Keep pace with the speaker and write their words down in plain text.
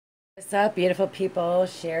What's up, beautiful people?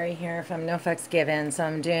 Sherry here from No Fucks Given. So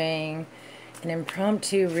I'm doing an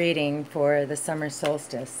impromptu reading for the summer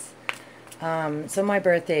solstice. So my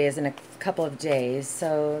birthday is in a couple of days.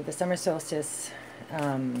 So the summer solstice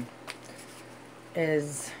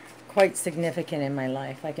is quite significant in my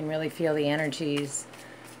life. I can really feel the energies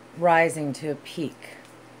rising to a peak.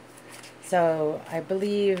 So I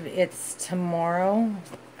believe it's tomorrow.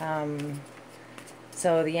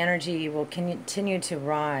 So the energy will continue to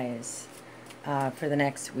rise for the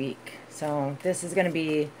next week. So this is going to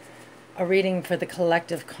be a reading for the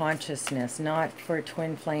collective consciousness, not for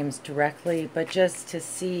twin flames directly, but just to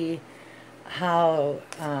see how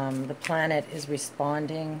the planet is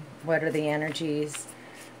responding. What are the energies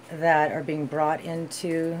that are being brought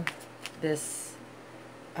into this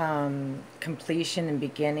completion and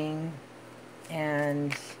beginning?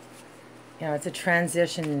 And it's a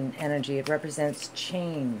transition energy. It represents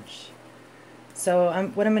change. So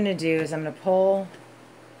what I'm going to do is I'm going to pull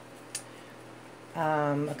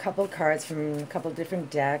a couple of cards from a couple of different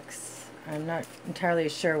decks. I'm not entirely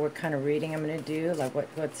sure what kind of reading I'm going to do, like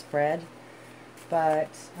what spread, but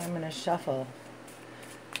I'm going to shuffle.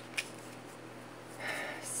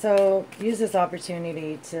 So use this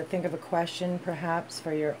opportunity to think of a question perhaps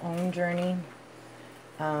for your own journey.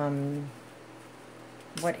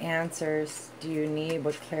 What answers do you need?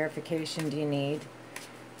 What clarification do you need?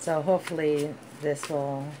 So hopefully this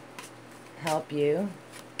will help you,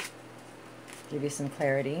 give you some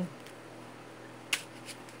clarity.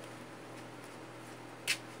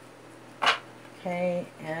 Okay,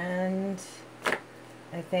 and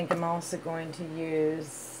I think I'm also going to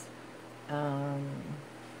use, let's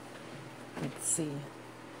see.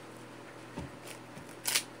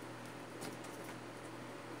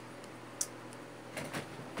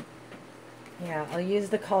 Yeah, I'll use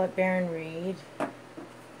the Call It Baron read,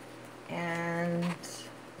 and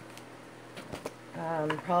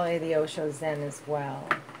probably the Osho Zen as well.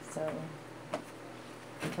 So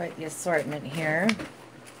quite the assortment here.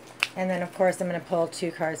 And then of course I'm going to pull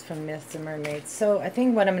 2 cards from Myths and Mermaids. So I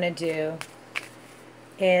think what I'm going to do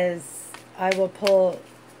is I will pull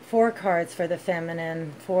 4 cards for the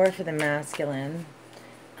feminine, 4 for the masculine.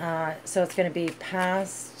 So it's going to be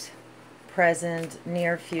past, present,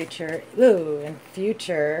 near future, and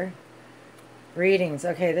future readings.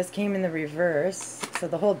 Okay, this came in the reverse, so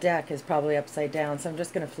the whole deck is probably upside down, so I'm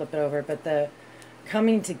just going to flip it over, but the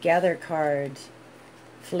coming together card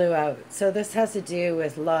flew out. So this has to do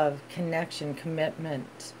with love, connection,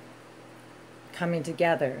 commitment, coming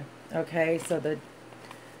together. Okay, so the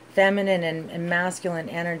feminine and masculine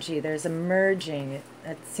energy, there's a merging.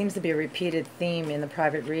 It seems to be a repeated theme in the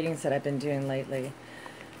private readings that I've been doing lately.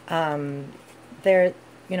 When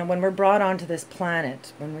we're brought onto this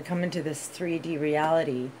planet, when we come into this 3D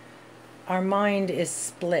reality, our mind is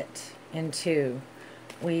split in 2.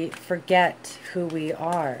 We forget who we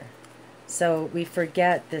are. So we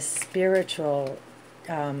forget this spiritual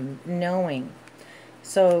knowing.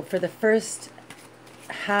 So for the first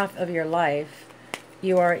half of your life,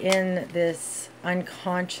 you are in this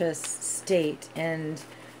unconscious state and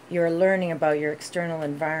you're learning about your external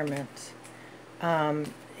environment.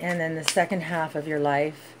 And then the second half of your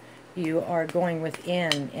life, you are going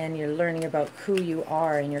within and you're learning about who you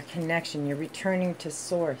are and your connection. You're returning to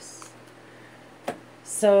source.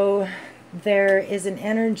 So there is an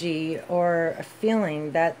energy or a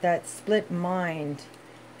feeling that that split mind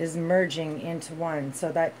is merging into one.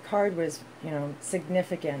 So that card was,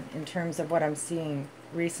 significant in terms of what I'm seeing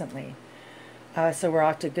recently. So we're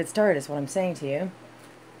off to a good start is what I'm saying to you.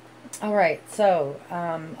 All right, so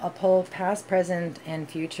I'll pull past, present, and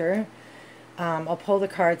future. I'll pull the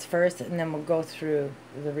cards first, and then we'll go through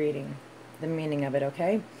the reading, the meaning of it,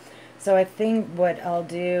 okay? So I think what I'll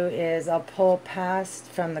do is I'll pull past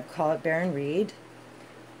from the Call It Baron read.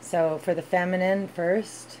 So for the feminine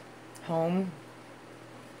first, home,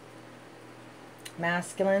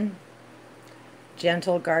 masculine,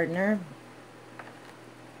 gentle gardener,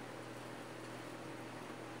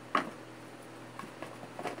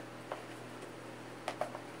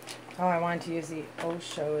 oh, I wanted to use the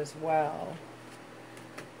Osho as well.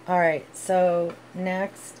 All right, so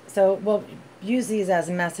next, so we'll use these as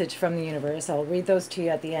a message from the universe. I'll read those to you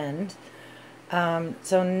at the end.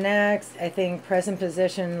 So next, I think present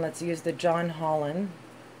position, let's use the John Holland.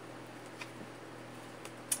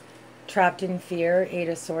 Trapped in fear, 8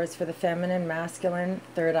 of Swords for the feminine, masculine,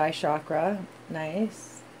 third eye chakra.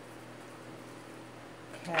 Nice.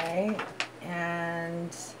 Okay,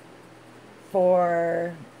 and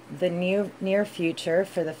for the near future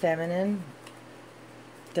for the feminine,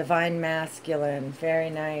 divine masculine, very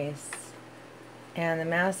nice. And the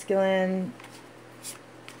masculine,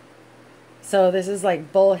 So this is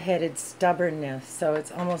like bullheaded stubbornness. So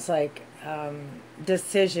it's almost like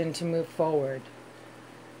decision to move forward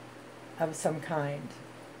of some kind.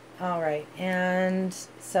 All right, and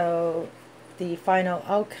so the final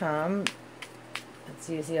outcome, let's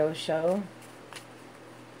use the Osho.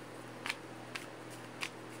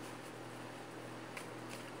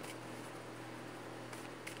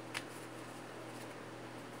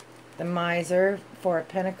 The miser, Four of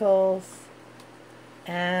Pentacles,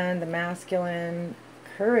 and the masculine,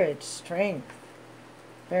 courage, strength.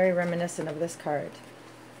 Very reminiscent of this card.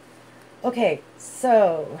 Okay,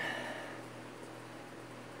 so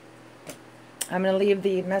I'm going to leave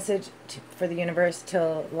the message for the universe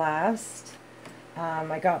till last.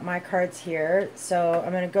 I got my cards here, so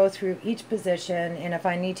I'm going to go through each position, and if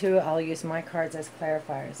I need to, I'll use my cards as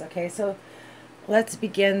clarifiers. Okay, so let's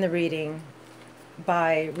begin the reading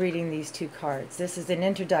by reading these two cards. This is an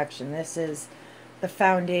introduction. This is the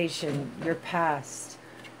foundation, your past,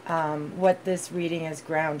 what this reading is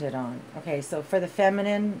grounded on. Okay, so for the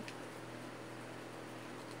feminine,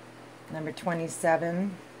 number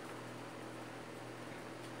 27,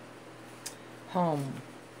 home.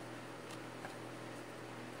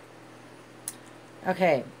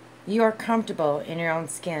 Okay, you are comfortable in your own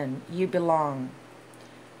skin. You belong.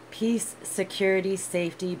 Peace, security,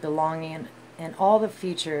 safety, belonging, and all the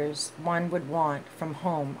features one would want from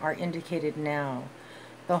home are indicated now.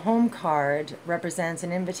 The home card represents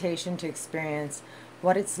an invitation to experience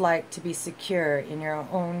what it's like to be secure in your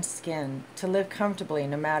own skin, to live comfortably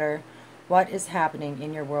no matter what is happening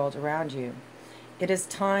in your world around you. It is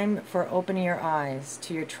time for opening your eyes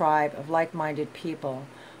to your tribe of like-minded people,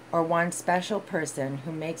 or one special person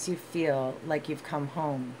who makes you feel like you've come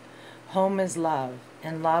home. Home is love,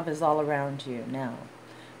 and love is all around you now.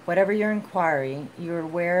 Whatever your inquiry, you are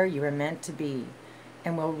where you are meant to be,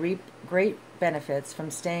 and will reap great benefits from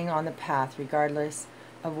staying on the path regardless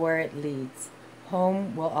of where it leads.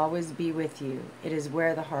 Home will always be with you. It is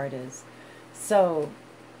where the heart is. So,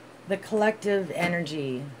 the collective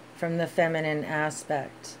energy from the feminine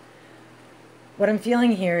aspect. What I'm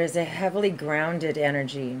feeling here is a heavily grounded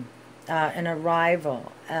energy, an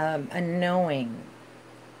arrival, a knowing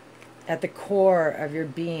at the core of your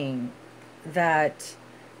being that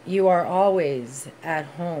you are always at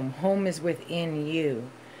home. Home is within you.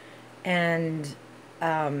 And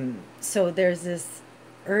so there's this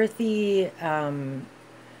earthy,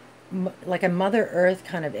 like a Mother Earth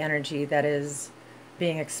kind of energy that is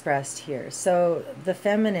being expressed here. So the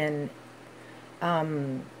feminine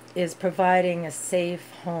is providing a safe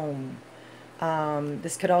home.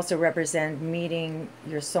 This could also represent meeting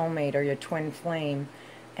your soulmate or your twin flame.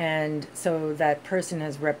 And so that person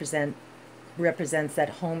represents that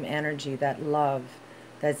home energy, that love,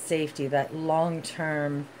 that safety, that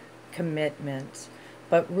long-term commitment.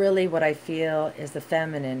 But really what I feel is the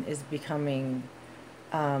feminine is becoming,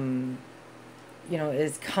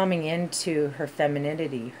 is coming into her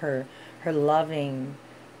femininity, her loving,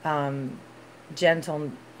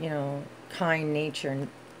 gentle, kind nature,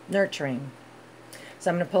 nurturing.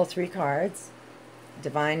 So I'm going to pull 3 cards.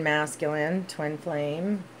 Divine Masculine, Twin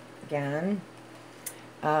Flame, again.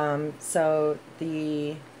 So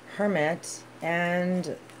the Hermit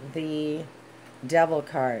and the Devil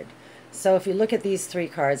card. So if you look at these 3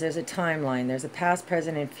 cards, there's a timeline. There's a past,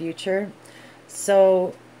 present, and future.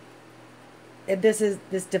 So this is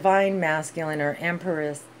this Divine Masculine or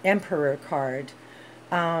Emperor card.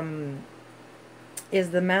 Is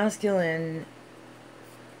the masculine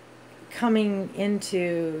coming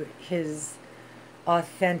into his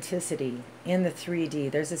authenticity in the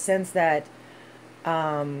 3D. There's a sense that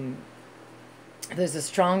there's a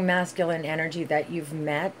strong masculine energy that you've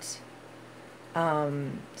met.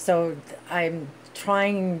 So I'm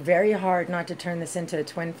trying very hard not to turn this into a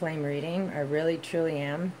twin flame reading. I really, truly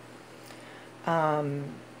am.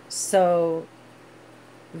 So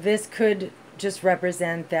this could just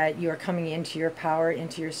represent that you're coming into your power,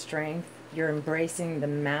 into your strength. You're embracing the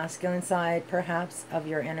masculine side, perhaps, of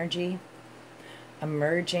your energy. A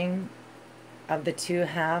merging of the 2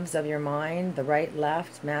 halves of your mind, the right,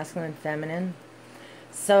 left, masculine, feminine.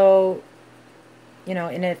 So,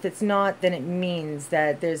 and if it's not, then it means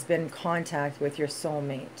that there's been contact with your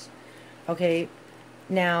soulmate. Okay,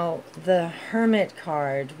 now the Hermit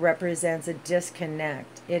card represents a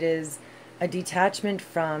disconnect. It is a detachment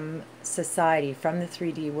from society, from the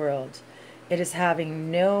 3D world. It is having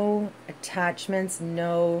no attachments,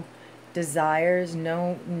 no desires,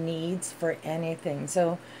 no needs for anything.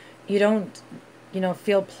 So you don't,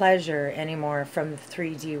 feel pleasure anymore from the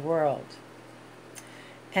 3D world.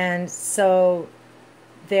 And so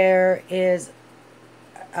there is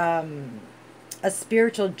a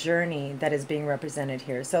spiritual journey that is being represented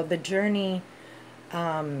here. So the journey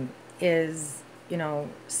is, you know,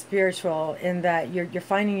 spiritual in that you're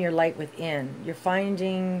finding your light within. You're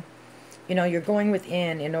finding, you know, you're going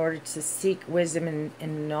within in order to seek wisdom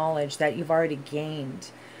and knowledge that you've already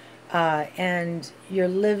gained. And you're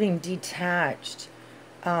living detached,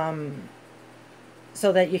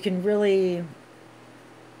 so that you can really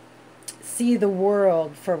see the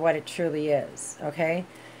world for what it truly is, okay?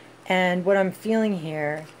 And what I'm feeling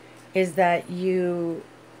here is that you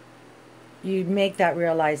make that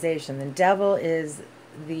realization. The devil is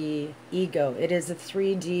the ego. It is a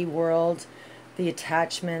 3D world, the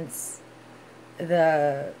attachments,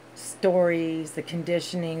 the stories, the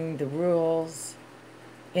conditioning, the rules,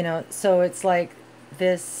 you know. So it's like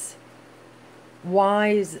this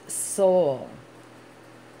wise soul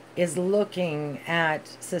is looking at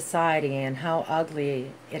society and how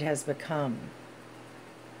ugly it has become.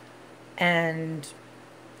 And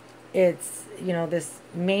it's, you know, this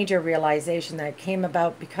major realization that came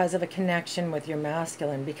about because of a connection with your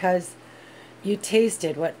masculine, because you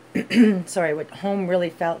tasted what, sorry, what home really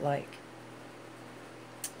felt like.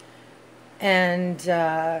 And,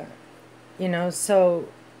 you know, so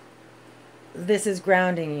this is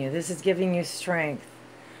grounding you. This is giving you strength.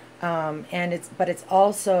 And it's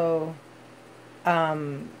also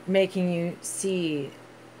making you see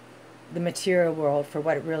the material world for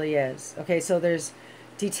what it really is. Okay, so there's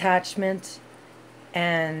detachment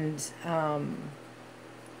and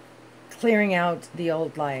clearing out the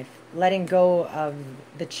old life, letting go of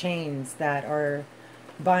the chains that are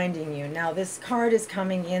binding you. Now this card is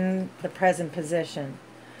coming in the present position.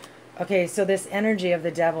 Okay, so this energy of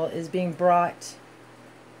the devil is being brought,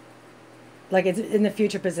 like it's in the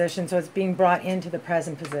future position, so it's being brought into the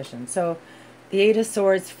present position. So the Eight of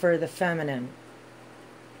Swords for the feminine.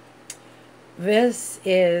 This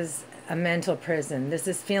is a mental prison. This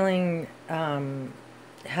is feeling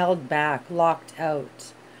held back, locked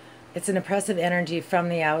out. It's an oppressive energy from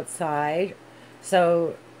the outside.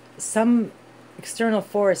 So some external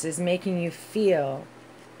force is making you feel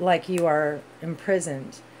like you are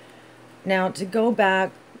imprisoned. Now, to go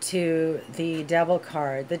back to the devil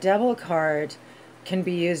card, the devil card can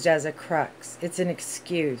be used as a crux. It's an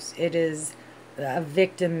excuse. It is a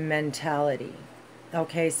victim mentality.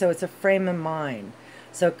 Okay, so it's a frame of mind.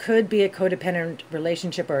 So it could be a codependent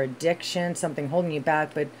relationship or addiction, something holding you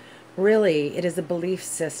back, but really it is a belief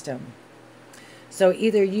system. So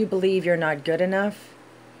either you believe you're not good enough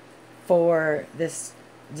for this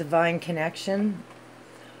divine connection,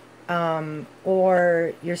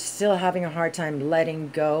 or you're still having a hard time letting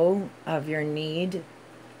go of your need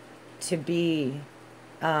to be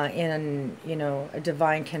in, you know, a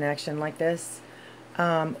divine connection like this,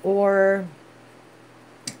 or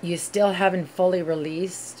you still haven't fully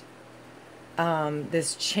released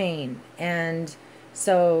this chain. And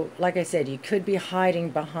so, like I said, you could be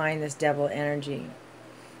hiding behind this devil energy,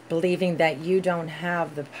 believing that you don't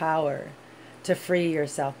have the power to free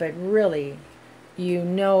yourself, but really, you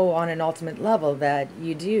know on an ultimate level that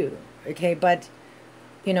you do, okay? But,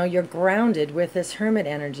 you know, you're grounded with this hermit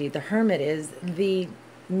energy. The hermit is the,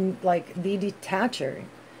 like, the detacher.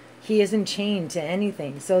 He isn't chained to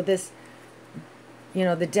anything. So this, you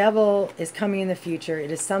know, the devil is coming in the future.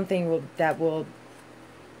 It is something that will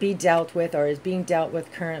be dealt with or is being dealt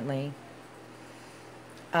with currently.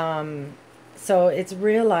 So it's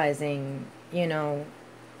realizing, you know,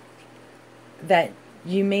 that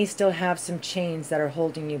you may still have some chains that are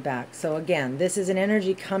holding you back. So again, this is an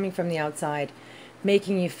energy coming from the outside,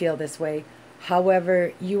 making you feel this way.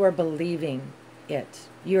 However, you are believing it.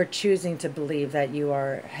 You are choosing to believe that you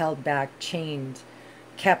are held back, chained,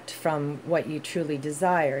 kept from what you truly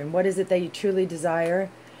desire. And what is it that you truly desire?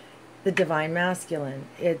 The divine masculine.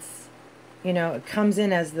 It's, you know, it comes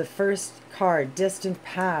in as the first card, distant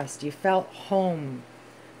past. You felt home.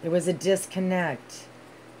 There was a disconnect.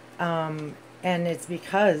 And it's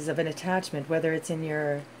because of an attachment, whether it's in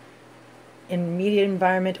your immediate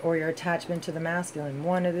environment or your attachment to the masculine,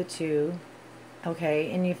 one of the two,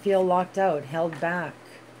 okay? And you feel locked out, held back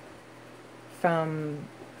from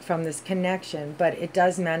this connection, but it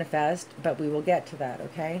does manifest, but we will get to that,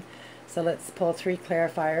 okay? So let's pull 3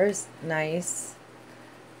 clarifiers. Nice.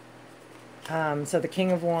 So the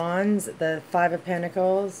King of Wands, the 5 of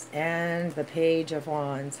Pentacles, and the Page of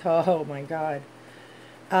Wands. Oh my God.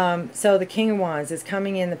 So the King of Wands is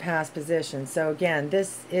coming in the past position. So again,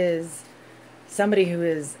 this is somebody who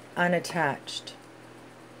is unattached.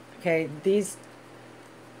 Okay, these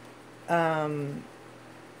 3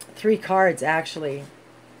 cards actually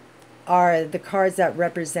are the cards that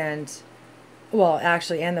represent, well,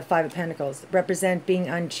 actually, and the 5 of Pentacles represent being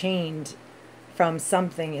unchained from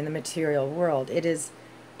something in the material world. It is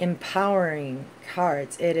empowering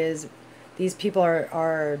cards. It is, these people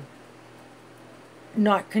are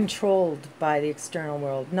not controlled by the external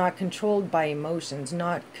world, not controlled by emotions,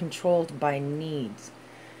 not controlled by needs.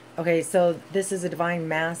 Okay, so this is a divine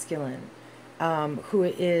masculine who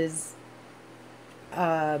is,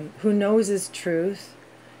 who knows his truth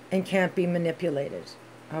and can't be manipulated.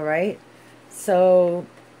 All right, so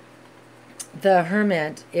the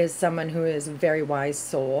hermit is someone who is a very wise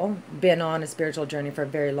soul, been on a spiritual journey for a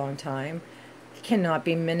very long time, cannot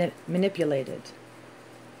be manipulated.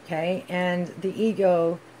 Okay, and the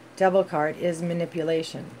ego devil card is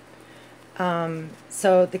manipulation.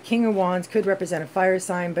 So the King of Wands could represent a fire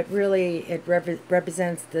sign, but really it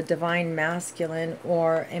represents the divine masculine,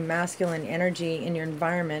 or a masculine energy in your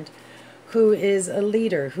environment, who is a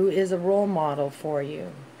leader, who is a role model for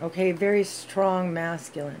you. Okay, very strong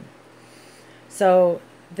masculine. So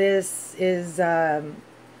this is,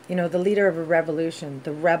 you know, the leader of a revolution,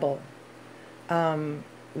 the rebel.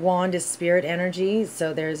 Wand is spirit energy,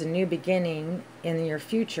 so there's a new beginning in your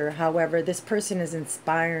future. However, this person is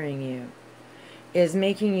inspiring you, is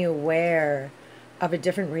making you aware of a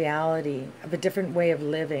different reality, of a different way of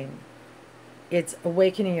living. It's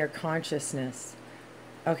awakening your consciousness.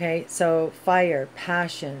 Okay, so fire,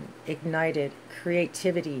 passion, ignited,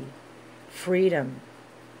 creativity, freedom,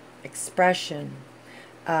 expression.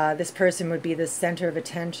 This person would be the center of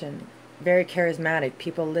attention, very charismatic.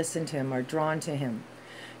 People listen to him, are drawn to him.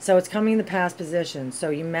 So it's coming in the past position. So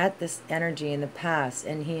you met this energy in the past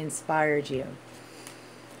and he inspired you.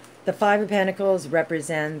 The Five of Pentacles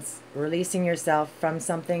represents releasing yourself from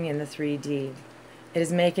something in the 3D. It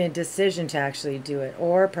is making a decision to actually do it.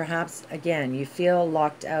 Or perhaps, again, you feel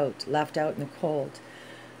locked out, left out in the cold.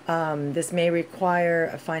 This may require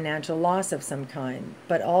a financial loss of some kind,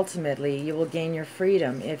 but ultimately you will gain your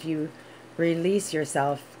freedom if you release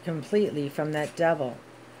yourself completely from that devil.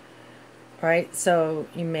 All right, so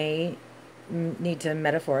you may need to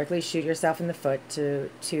metaphorically shoot yourself in the foot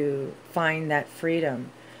to find that freedom.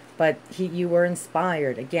 But you were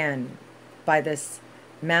inspired, again, by this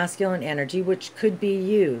masculine energy, which could be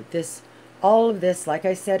you. All of this, like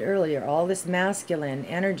I said earlier, all this masculine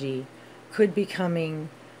energy could be coming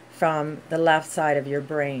from the left side of your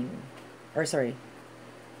brain. Or sorry,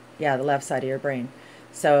 yeah, the left side of your brain.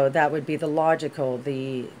 So that would be the logical,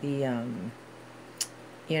 the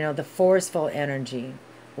you know, the forceful energy,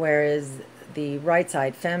 whereas the right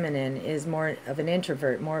side, feminine, is more of an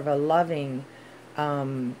introvert, more of a loving,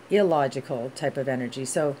 illogical type of energy.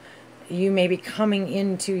 So you may be coming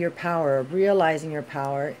into your power, realizing your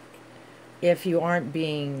power, if you aren't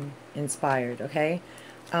being inspired, okay?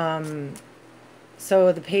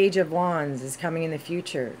 So the Page of Wands is coming in the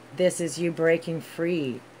future. This is you breaking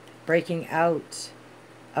free, breaking out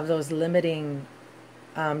of those limiting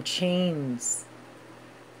chains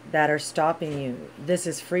that are stopping you. This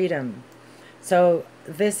is freedom. So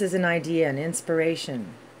this is an idea, an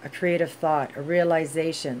inspiration, a creative thought, a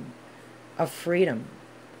realization of freedom.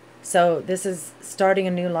 So this is starting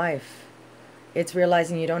a new life. It's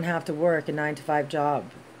realizing you don't have to work a 9-to-5 job,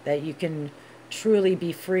 that you can truly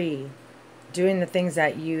be free, doing the things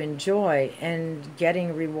that you enjoy and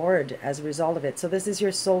getting reward as a result of it. So this is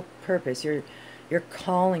your soul purpose, your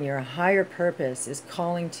calling, your higher purpose is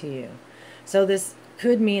calling to you. So this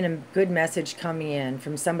could mean a good message coming in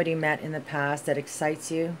from somebody met in the past that excites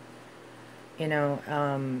you, you know,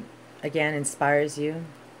 again, inspires you.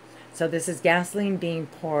 So this is gasoline being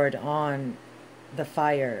poured on the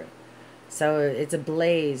fire. So it's a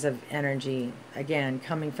blaze of energy, again,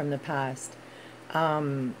 coming from the past.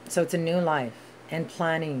 So it's a new life and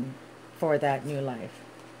planning for that new life.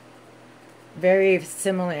 Very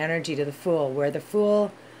similar energy to the Fool, where the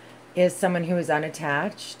Fool is someone who is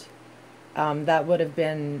unattached. That would have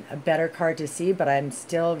been a better card to see, but I'm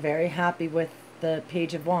still very happy with the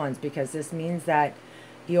Page of Wands, because this means that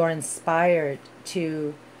you're inspired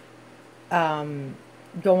to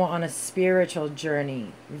go on a spiritual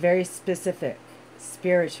journey, very specific,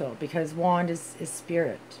 spiritual, because wand is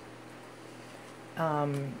spirit.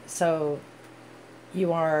 So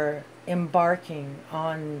you are embarking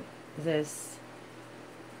on this,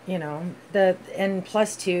 you know, and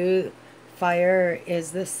 +2, fire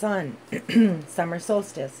is the sun, summer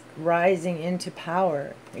solstice, rising into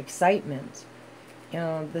power, excitement, you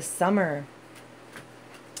know, the summer.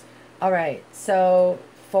 All right, so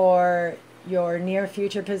for your near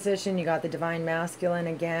future position, you got the divine masculine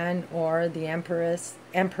again, or the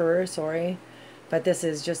emperor, sorry, but this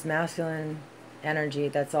is just masculine energy.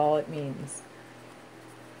 That's all it means.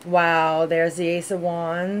 Wow, there's the Ace of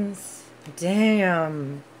Wands.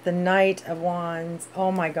 Damn, the Knight of Wands.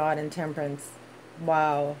 Oh my God, and Temperance.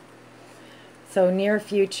 Wow. So near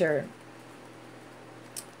future,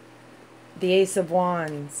 the Ace of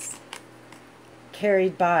Wands,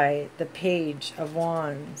 carried by the Page of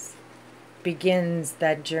Wands, begins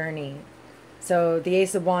that journey. So the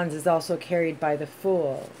Ace of Wands is also carried by the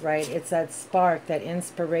Fool, right? It's that spark, that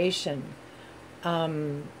inspiration,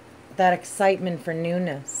 that excitement for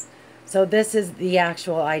newness. So this is the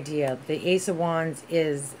actual idea. The Ace of Wands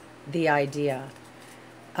is the idea.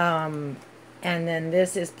 And then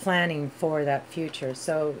this is planning for that future.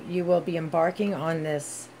 So you will be embarking on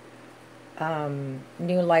this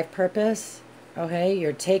new life purpose. Okay,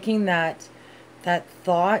 you're taking that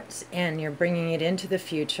thought and you're bringing it into the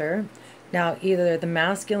future. Now, either the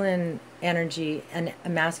masculine energy and a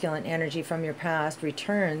masculine energy from your past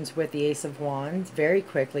returns with the Ace of Wands very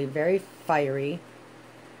quickly, very fiery,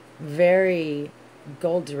 very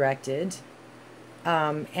goal-directed,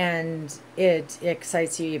 and it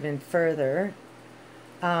excites you even further.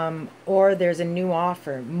 Or there's a new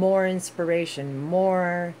offer, more inspiration,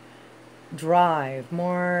 more drive,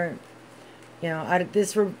 more,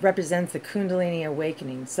 this represents the Kundalini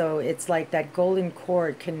awakening. So it's like that golden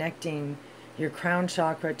cord connecting your crown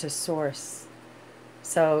chakra to source.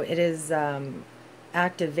 So it is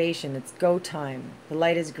activation. It's go time. The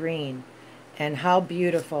light is green. And how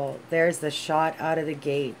beautiful. There's the shot out of the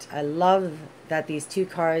gate. I love that these two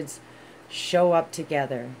cards show up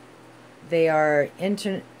together. They are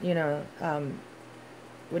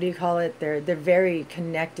what do you call it? They're very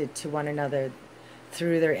connected to one another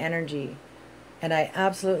through their energy. And I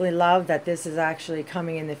absolutely love that this is actually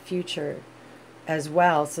coming in the future as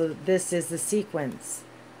well. So this is the sequence,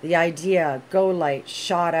 the idea, go light,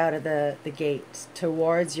 shot out of the gate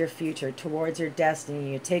towards your future, towards your destiny.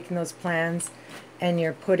 You're taking those plans and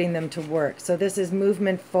you're putting them to work. So this is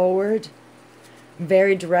movement forward,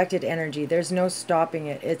 very directed energy. There's no stopping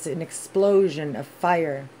it. It's an explosion of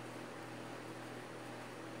fire.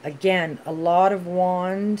 Again, a lot of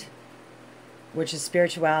wand, which is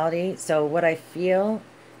spirituality. So what I feel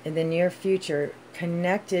in the near future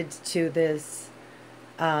connected to this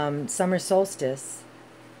summer solstice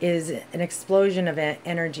is an explosion of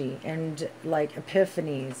energy and like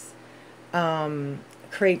epiphanies,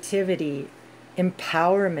 creativity,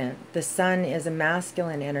 empowerment. The sun is a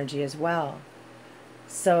masculine energy as well.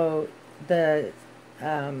 So the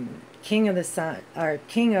king of the sun, or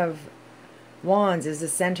king of wands, is the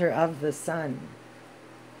center of the sun.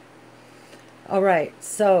 All right,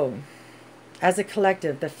 so as a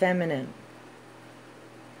collective, the feminine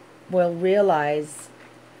will realize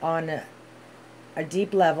on a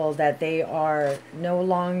deep level that they are no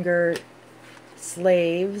longer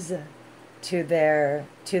slaves to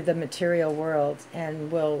the material world,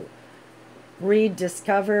 and will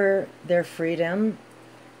rediscover their freedom,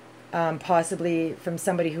 possibly from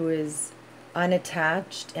somebody who is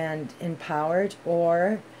unattached and empowered,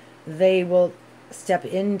 or they will step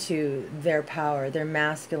into their power, their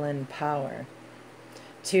masculine power,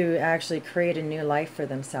 to actually create a new life for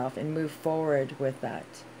themselves and move forward with that.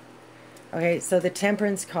 Okay, so the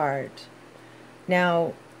Temperance card.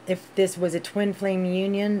 Now, if this was a twin flame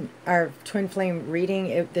union or twin flame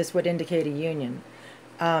reading, this would indicate a union.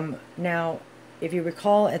 Now, if you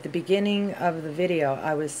recall at the beginning of the video,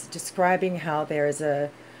 I was describing how there is a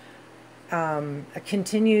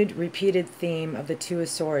continued repeated theme of the Two of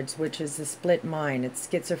Swords, which is the split mind. It's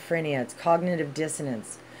schizophrenia. It's cognitive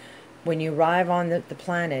dissonance. When you arrive on the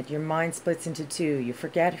planet, your mind splits into two. You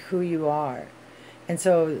forget who you are. And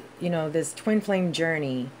so, this twin flame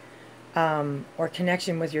journey or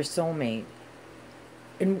connection with your soulmate,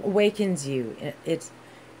 it awakens you. It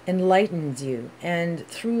enlightens you. And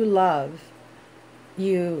through love,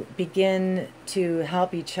 you begin to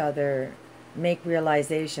help each other make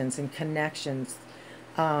realizations and connections,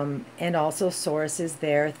 and also Source is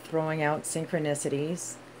there throwing out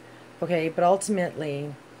synchronicities. Okay, but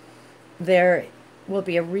ultimately there will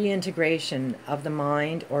be a reintegration of the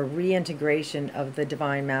mind, or reintegration of the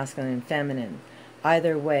divine masculine and feminine.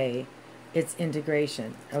 Either way, it's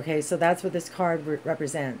integration. Okay, so that's what this card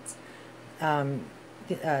represents.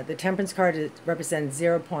 The Temperance card represents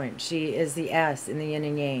 0 point. She is the S in the yin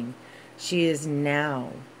and yang. She is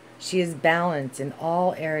now. She is balanced in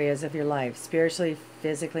all areas of your life, spiritually,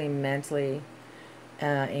 physically, mentally,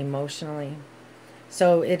 emotionally.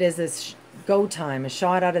 So it is this go time, a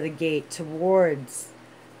shot out of the gate towards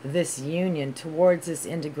this union, towards this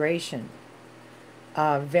integration.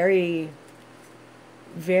 Very,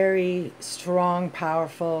 very strong,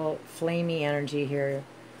 powerful, flamey energy here.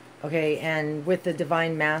 Okay, and with the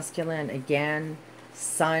divine masculine, again,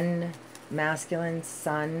 sun, masculine,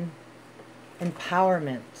 sun,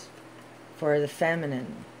 empowerment for the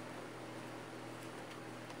feminine.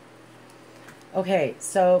 Okay,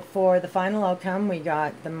 so for the final outcome, we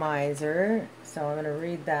got the miser. So I'm going to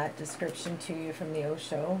read that description to you from the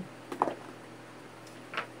Osho.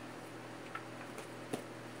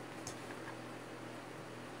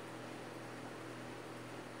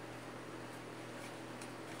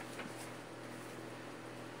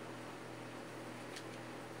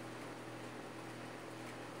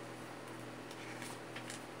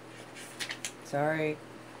 Sorry.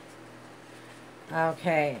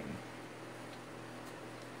 Okay.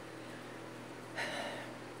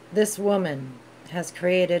 This woman has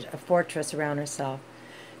created a fortress around herself,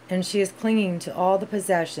 and she is clinging to all the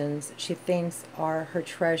possessions she thinks are her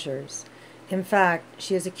treasures. In fact,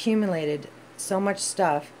 she has accumulated so much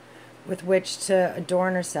stuff with which to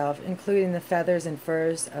adorn herself, including the feathers and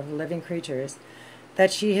furs of living creatures,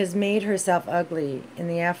 that she has made herself ugly in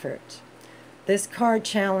the effort. This card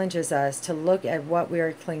challenges us to look at what we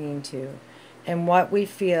are clinging to and what we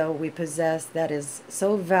feel we possess that is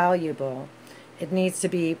so valuable it needs to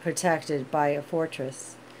be protected by a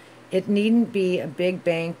fortress. It needn't be a big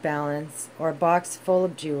bank balance or a box full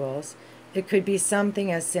of jewels. It could be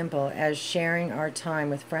something as simple as sharing our time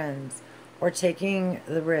with friends or taking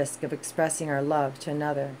the risk of expressing our love to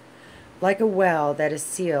another. Like a well that is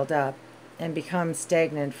sealed up and becomes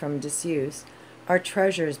stagnant from disuse, our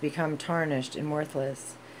treasures become tarnished and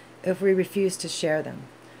worthless if we refuse to share them.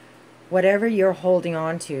 Whatever you're holding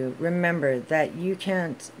on to, remember that you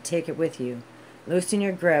can't take it with you. Loosen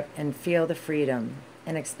your grip and feel the freedom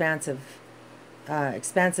and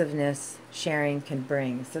expansiveness sharing can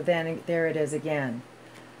bring. So then there it is again,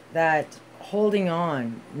 that holding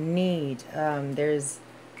on, need, there's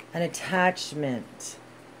an attachment,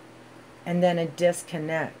 and then a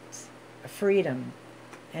disconnect, a freedom,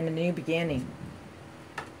 and a new beginning.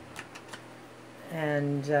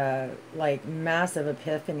 And like massive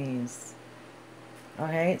epiphanies.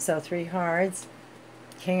 Okay, so 3 cards.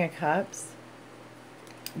 King of Cups.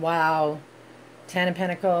 Wow. 10 of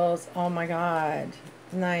Pentacles. Oh my God.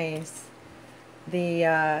 Nice.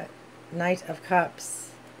 The Knight of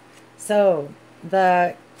Cups. So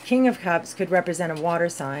the King of Cups could represent a water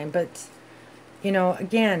sign, but you know,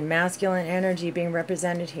 again, masculine energy being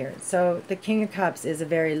represented here. So the King of Cups is a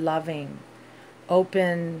very loving,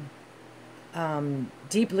 open,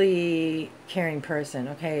 deeply caring person,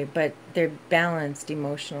 okay, but they're balanced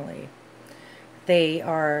emotionally. They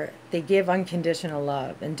give unconditional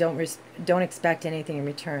love and don't expect anything in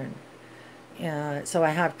return. So I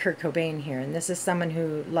have Kurt Cobain here, and this is someone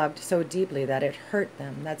who loved so deeply that it hurt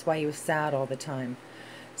them. That's why he was sad all the time.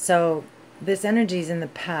 So this energy is in the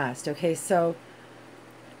past, okay. So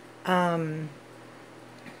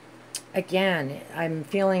again, I'm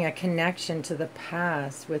feeling a connection to the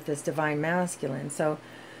past with this divine masculine. So,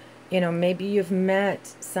 you know, maybe you've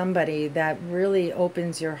met somebody that really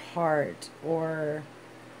opens your heart, or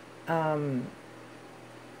you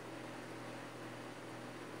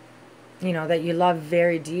know, that you love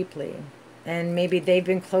very deeply, and maybe they've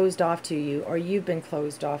been closed off to you, or you've been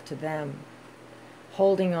closed off to them,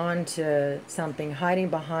 holding on to something, hiding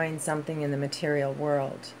behind something in the material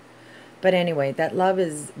world. But anyway, that love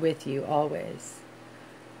is with you always.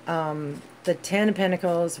 The 10 of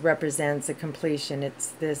Pentacles represents a completion. It's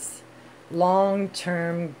this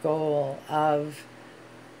long-term goal of,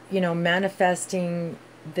 you know, manifesting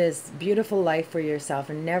this beautiful life for yourself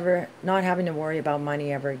and not having to worry about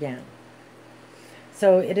money ever again.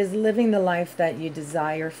 So it is living the life that you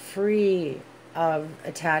desire, free of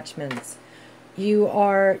attachments. You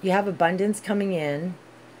have abundance coming in.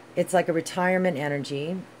 It's like a retirement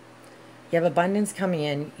energy. You have abundance coming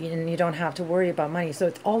in, and you don't have to worry about money. So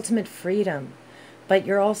it's ultimate freedom. But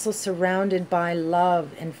you're also surrounded by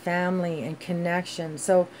love and family and connection.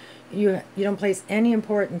 So you don't place any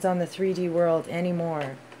importance on the 3D world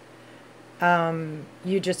anymore.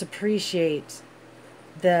 You just appreciate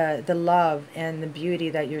the love and the beauty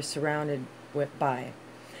that you're surrounded by.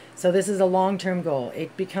 So this is a long-term goal.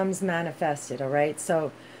 It becomes manifested, all right?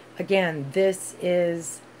 So again, this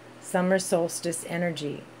is summer solstice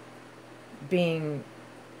energy being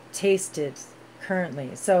tasted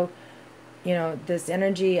currently. So, you know, this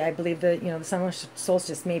energy, I believe that, you know, the summer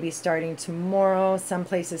solstice may be starting tomorrow. Some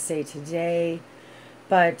places say today.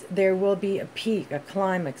 But there will be a peak, a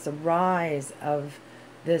climax, a rise of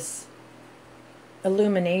this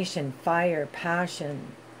illumination, fire,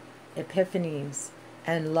 passion, epiphanies,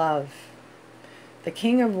 and love. The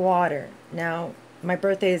King of Water. Now, my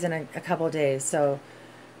birthday is in a couple of days, so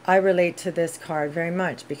I relate to this card very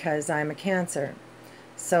much because I'm a Cancer.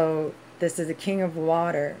 So this is a King of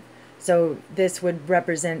Water. So this would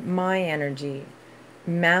represent my energy,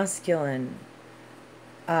 masculine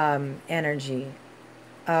energy,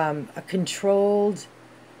 a controlled,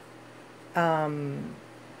 an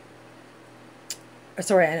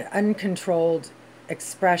uncontrolled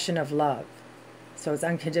expression of love. So it's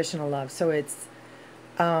unconditional love. So it's,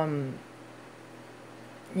 you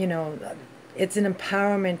know, it's an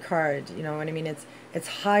empowerment card. You know what I mean? It's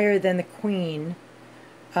higher than the Queen.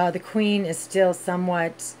 The Queen is still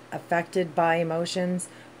somewhat affected by emotions,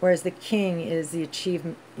 whereas the King is the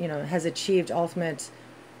achievement, you know, has achieved ultimate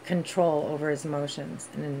control over his emotions.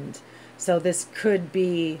 And so this could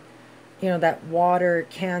be, you know, that water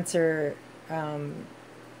Cancer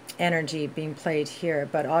energy being played here.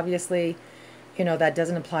 But obviously, you know, that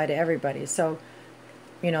doesn't apply to everybody. So,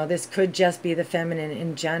 you know, this could just be the feminine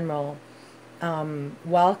in general,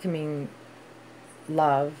 welcoming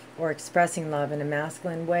love or expressing love in a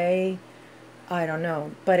masculine way. I don't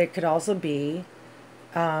know. But it could also be,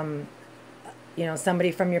 you know,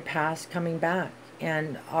 somebody from your past coming back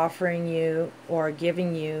and offering you or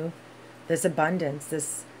giving you this abundance,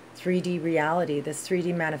 this 3D reality, this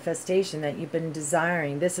 3D manifestation that you've been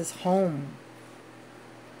desiring. This is home.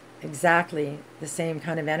 Exactly the same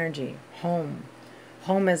kind of energy. Home.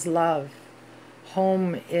 Home is love.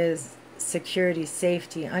 Home is security,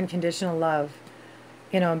 safety, unconditional love,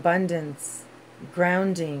 you know, abundance,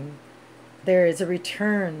 grounding. There is a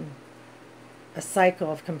return, a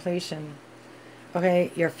cycle of completion.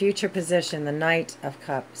 Okay, your future position, the Knight of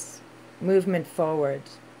Cups, movement forward.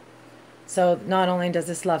 So not only does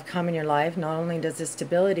this love come in your life, not only does this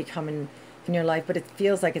stability come in your life, but it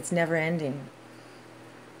feels like it's never ending.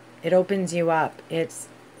 It opens you up. It's,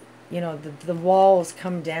 you know, the walls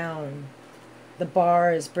come down, the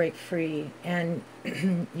bars break free, and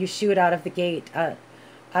you shoot out of the gate, out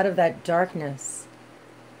of that darkness,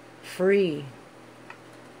 free.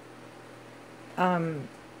 You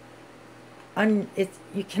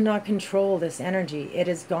cannot control this energy. It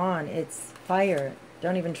is gone. It's fire.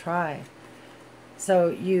 Don't even try. So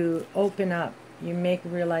you open up, you make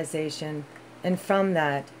realization, and from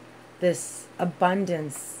that, this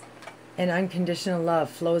abundance and unconditional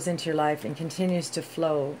love flows into your life and continues to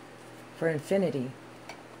flow for infinity.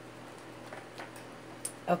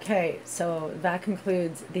 Okay, so that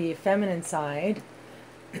concludes the feminine side.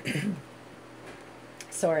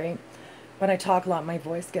 Sorry, when I talk a lot, my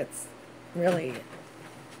voice gets really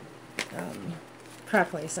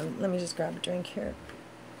crackly. So let me just grab a drink here.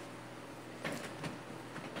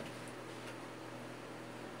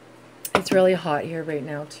 It's really hot here right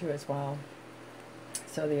now too as well.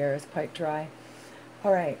 So the air is quite dry.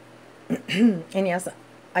 All right. And yes,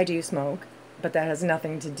 I do smoke, but that has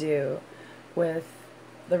nothing to do with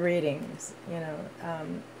the readings. You know,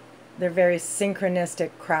 they're very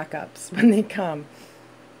synchronistic crack-ups when they come.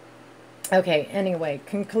 Okay, anyway,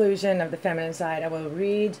 conclusion of the feminine side. I will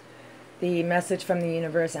read the message from the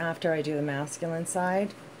universe after I do the masculine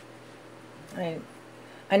side. I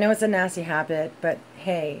know it's a nasty habit, but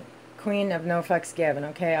hey, Queen of no fucks given,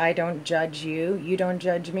 okay? I don't judge you. You don't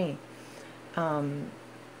judge me.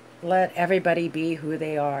 Let everybody be who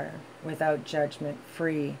they are without judgment,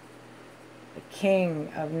 free. The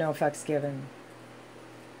King of no fucks given.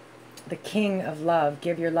 The King of love.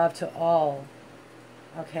 Give your love to all,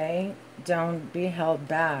 okay? Don't be held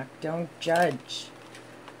back. Don't judge.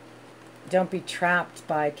 Don't be trapped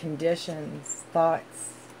by conditions,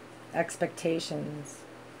 thoughts, expectations.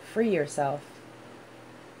 Free yourself.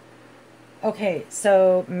 Okay,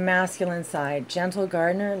 so masculine side. Gentle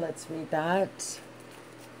Gardener, let's read that.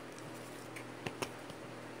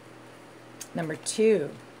 Number 2.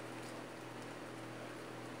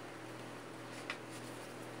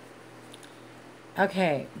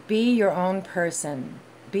 Okay, be your own person.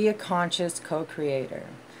 Be a conscious co-creator.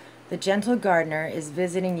 The Gentle Gardener is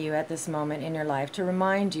visiting you at this moment in your life to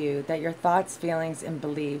remind you that your thoughts, feelings, and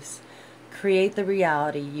beliefs create the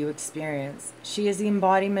reality you experience. She is the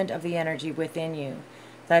embodiment of the energy within you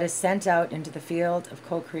that is sent out into the field of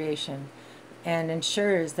co-creation and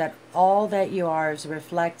ensures that all that you are is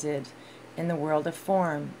reflected in the world of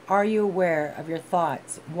form. Are you aware of your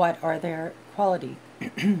thoughts? What are their quality?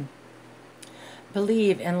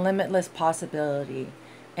 Believe in limitless possibility,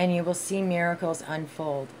 and you will see miracles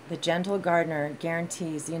unfold. The Gentle Gardener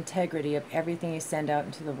guarantees the integrity of everything you send out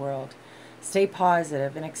into the world. Stay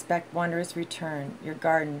positive and expect wondrous return. Your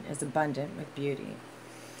garden is abundant with beauty.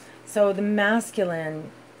 So the masculine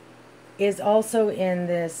is also in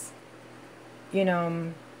this, you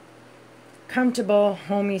know, comfortable,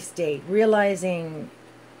 homey state, realizing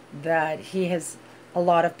that he has a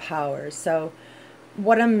lot of power. So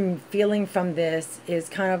what I'm feeling from this is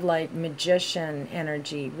kind of like magician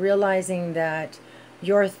energy, realizing that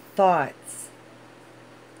your thoughts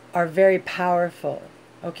are very powerful.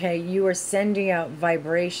 Okay, you are sending out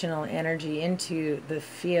vibrational energy into the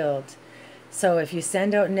field. So if you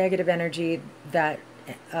send out negative energy, that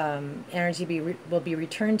energy will be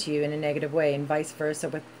returned to you in a negative way, and vice versa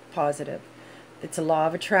with positive. It's a law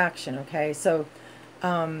of attraction, okay? So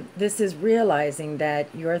this is realizing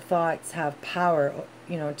that your thoughts have power,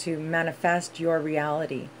 you know, to manifest your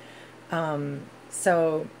reality.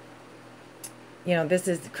 So, you know, this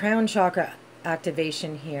is the crown chakra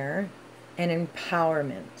activation here and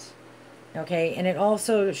empowerment, okay? And it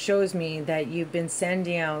also shows me that you've been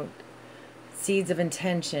sending out seeds of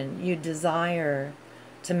intention. You desire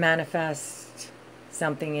to manifest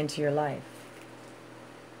something into your life.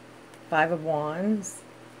 Five of Wands,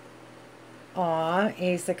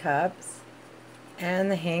 Ace of Cups, and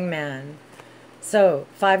the Hangman. So,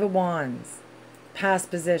 Five of Wands, past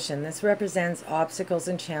position. This represents obstacles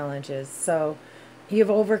and challenges. So,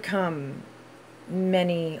 you've overcome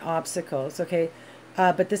many obstacles, okay?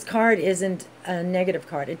 But this card isn't a negative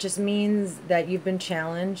card. It just means that you've been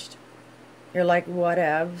challenged. You're like,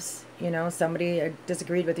 whatevs, you know, somebody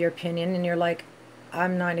disagreed with your opinion, and you're like,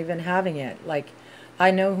 I'm not even having it. Like,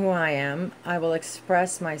 I know who I am. I will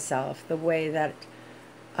express myself the way that,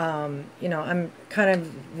 you know, I'm kind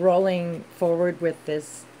of rolling forward with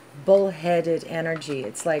this bullheaded energy.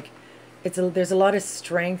 It's like, there's a lot of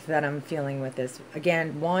strength that I'm feeling with this.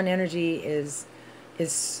 Again, wand energy is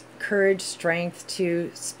courage, strength to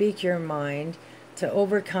speak your mind, to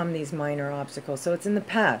overcome these minor obstacles. So it's in the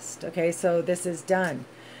past, okay? So this is done.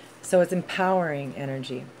 So it's empowering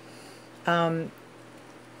energy.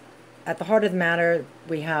 At the heart of the matter,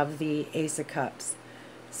 we have the Ace of Cups.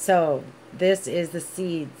 So this is the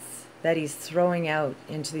seeds that he's throwing out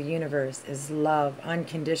into the universe, is love,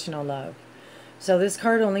 unconditional love. So this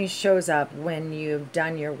card only shows up when you've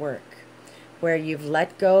done your work, where you've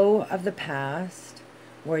let go of the past,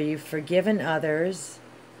 where you've forgiven others,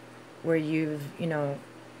 where you've, you know,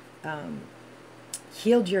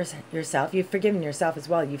 healed yourself. You've forgiven yourself as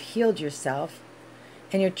well. You've healed yourself,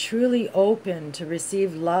 and you're truly open to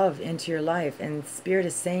receive love into your life. And Spirit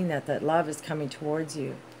is saying that love is coming towards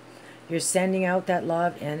you. You're sending out that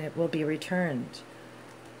love, and it will be returned.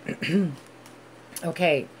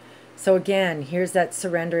 Okay, so again, here's that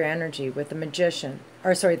surrender energy with the Magician.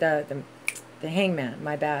 Or sorry, the Hangman,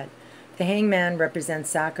 my bad. The Hangman represents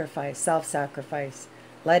sacrifice, self-sacrifice,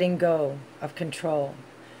 letting go of control,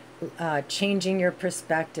 changing your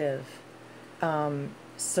perspective,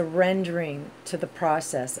 surrendering to the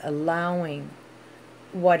process, allowing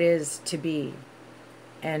what is to be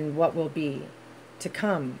and what will be to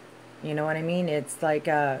come. You know what I mean? It's like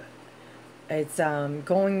it's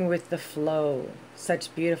going with the flow.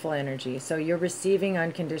 Such beautiful energy. So you're receiving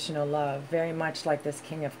unconditional love, very much like this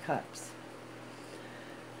King of Cups.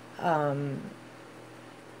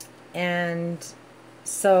 And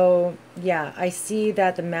so, yeah, I see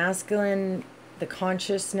that the masculine, the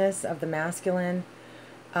consciousness of the masculine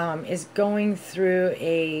is going through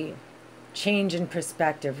a change in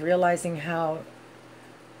perspective, realizing how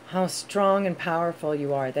strong and powerful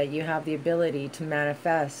you are, that you have the ability to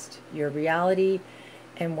manifest your reality,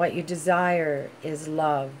 and what you desire is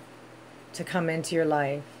love to come into your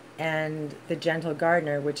life. And the Gentle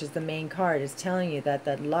Gardener, which is the main card, is telling you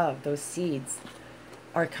that love, those seeds,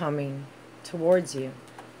 are coming towards you,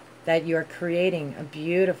 that you're creating a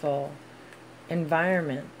beautiful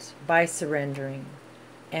environment by surrendering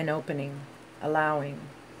and opening, allowing.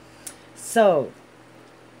 So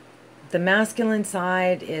the masculine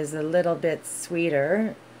side is a little bit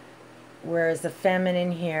sweeter, whereas the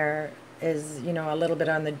feminine here is, you know, a little bit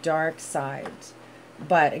on the dark side.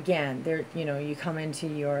 But again, there, you know, you come into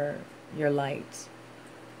your light.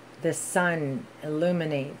 The sun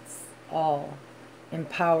illuminates all,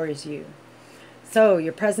 empowers you. So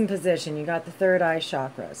your present position, you got the third eye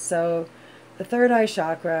chakra. So the third eye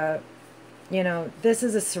chakra, you know, this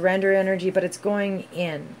is a surrender energy, but it's going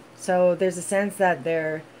in. So there's a sense that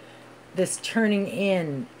this turning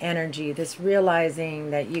in energy, this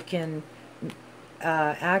realizing that you can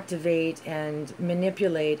activate and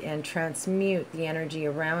manipulate and transmute the energy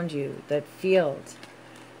around you, that field.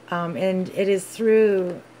 And it is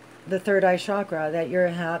through the third eye chakra that you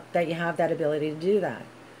have that ability to do that.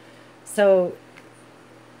 So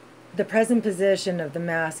the present position of the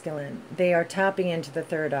masculine, they are tapping into the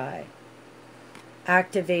third eye.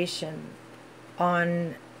 Activation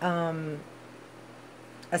on a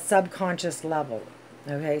subconscious level.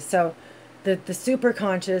 Okay, so the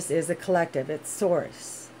superconscious is a collective. It's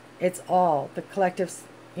source. It's all the collective,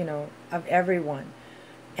 you know, of everyone.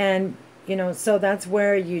 And you know, so that's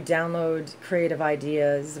where you download creative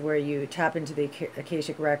ideas, where you tap into the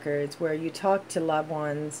Akashic records, where you talk to loved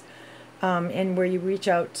ones, and where you reach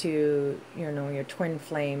out to, your twin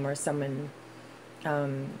flame or someone,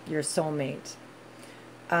 your soulmate.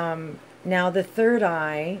 Now the third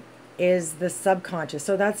eye is the subconscious.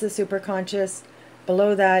 So that's the superconscious.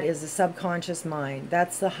 Below that is the subconscious mind.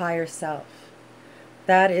 That's the higher self.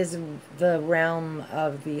 That is the realm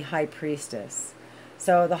of the high priestess.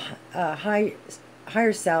 So the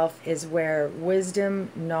higher self is where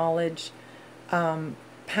wisdom, knowledge,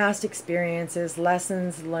 past experiences,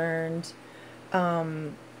 lessons learned,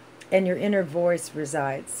 and your inner voice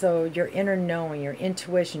resides. So your inner knowing, your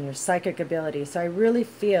intuition, your psychic ability. So I really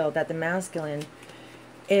feel that the masculine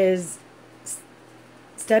is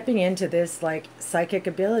stepping into this like psychic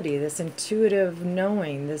ability, this intuitive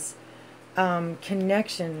knowing, this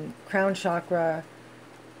connection, crown chakra,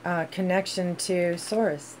 connection to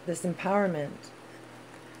source, this empowerment.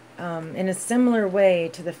 In a similar way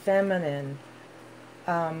to the feminine,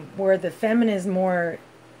 where the feminine is more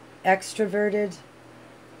extroverted,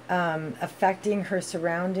 affecting her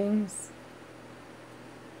surroundings,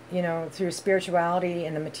 through spirituality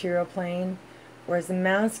in the material plane, whereas the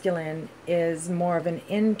masculine is more of an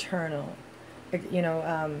internal,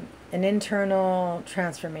 an internal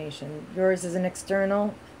transformation. Yours is an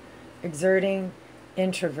external, exerting,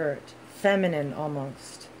 introvert, feminine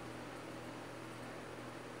almost.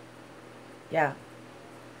 Yeah.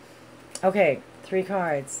 Okay, 3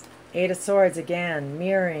 cards. 8 of Swords again,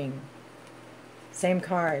 mirroring. Same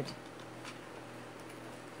card.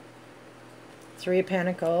 3 of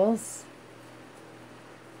Pentacles.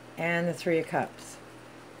 And the 3 of Cups.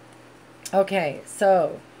 Okay,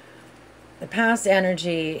 so the past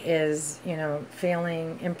energy is,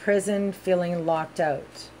 feeling imprisoned, feeling locked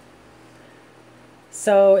out.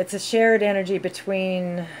 So it's a shared energy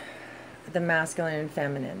between the masculine and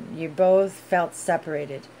feminine. You both felt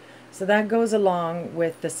separated. So that goes along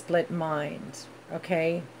with the split mind,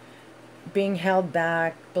 okay? Being held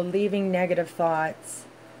back, believing negative thoughts,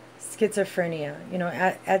 schizophrenia.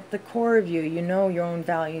 At the core of you, you know your own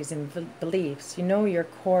values and beliefs. You know your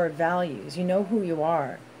core values. You know who you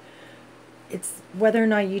are. It's whether or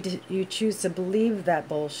not you choose to believe that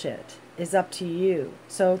bullshit is up to you.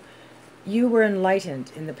 So you were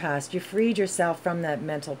enlightened in the past. You freed yourself from that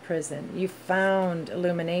mental prison. You found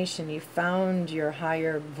illumination. You found your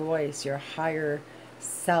higher voice, your higher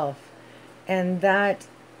self. And that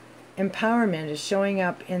empowerment is showing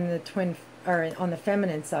up in the twin, or on the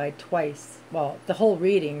feminine side twice. Well, the whole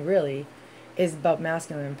reading really is about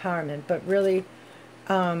masculine empowerment, but really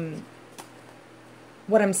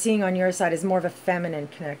what I'm seeing on your side is more of a feminine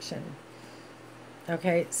connection.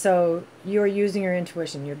 Okay, so you're using your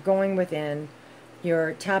intuition, you're going within,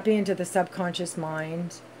 you're tapping into the subconscious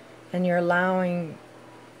mind, and you're allowing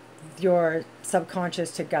your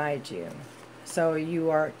subconscious to guide you. So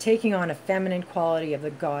you are taking on a feminine quality of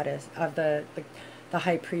the goddess, of the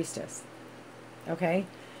high priestess. Okay,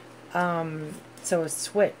 so a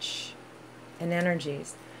switch in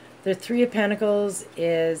energies. The 3 of Pentacles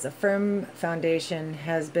is a firm foundation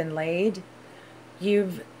has been laid.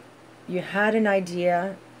 You had an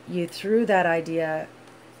idea, you threw that idea,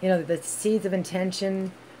 the seeds of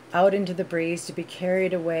intention out into the breeze to be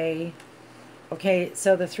carried away. Okay,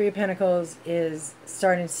 so the 3 of Pentacles is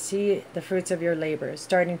starting to see the fruits of your labor,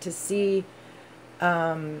 starting to see,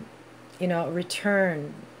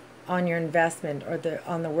 return on your investment or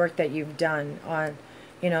on the work that you've done. On,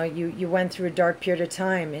 you went through a dark period of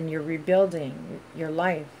time and you're rebuilding your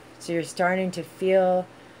life. So you're starting to feel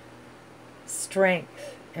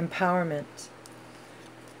strength, empowerment.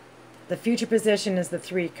 The future position is the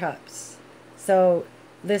 3 cups. So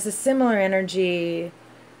this is similar energy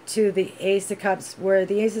to the Ace of Cups, where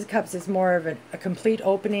the Ace of Cups is more of a complete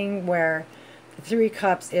opening, where the 3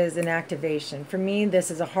 cups is an activation. For me,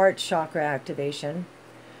 this is a heart chakra activation.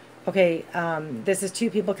 Okay, this is 2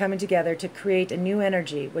 people coming together to create a new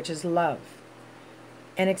energy, which is love.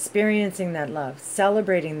 And experiencing that love,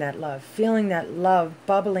 celebrating that love, feeling that love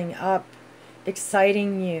bubbling up,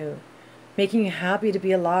 exciting you, making you happy to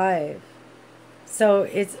be alive. So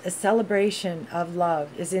it's a celebration of love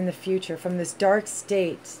is in the future, from this dark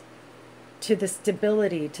state to the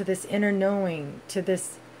stability, to this inner knowing, to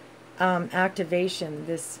this activation,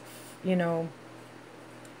 this,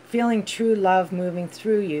 feeling true love moving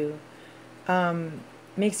through you,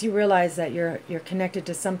 makes you realize that you're connected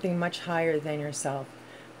to something much higher than yourself.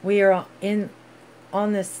 We are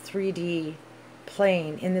on this 3D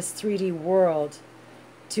plane, in this 3D world,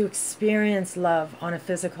 to experience love on a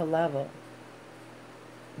physical level.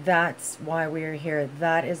 That's why we are here.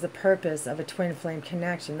 That is the purpose of a twin flame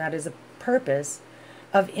connection. That is the purpose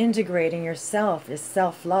of integrating yourself, is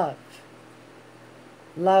self-love.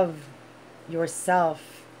 Love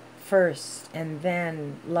yourself first, and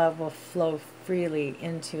then love will flow freely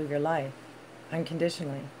into your life,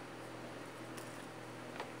 unconditionally.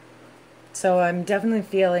 So I'm definitely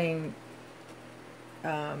feeling,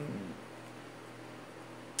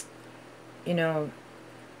 you know,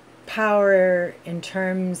 power in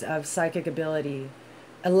terms of psychic ability,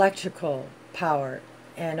 electrical power.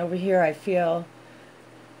 And over here I feel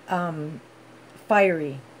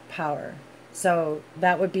fiery power. So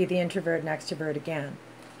that would be the introvert and extrovert again.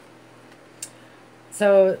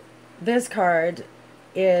 So this card,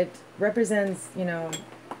 it represents, you know,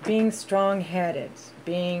 being strong-headed,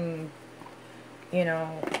 being, you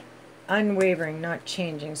know, unwavering, not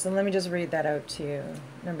changing. So let me just read that out to you.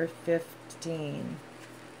 Number 15.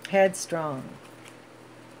 Headstrong.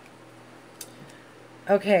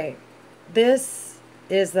 Okay, this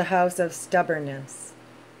is the house of stubbornness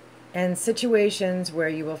and situations where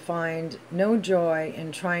you will find no joy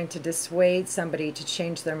in trying to dissuade somebody to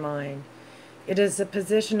change their mind. It is a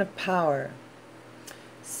position of power.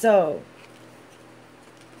 So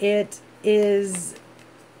it is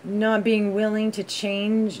not being willing to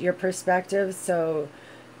change your perspective. So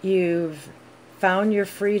you've found your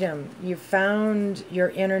freedom, you found your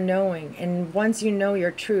inner knowing, and once you know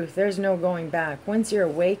your truth, there's no going back. Once you're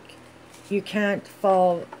awake, you can't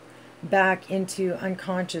fall back into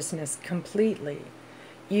unconsciousness completely.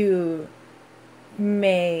 You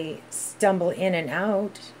may stumble in and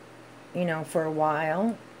out, you know, for a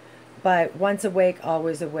while, but once awake,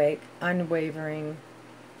 always awake, unwavering.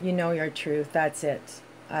 You know your truth. That's it.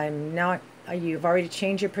 You've already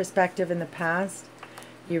changed your perspective in the past.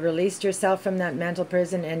 You released yourself from that mental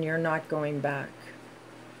prison and you're not going back.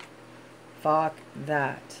 Fuck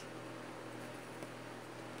that.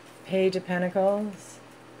 Page of Pentacles.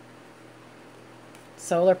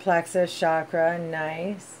 Solar plexus chakra.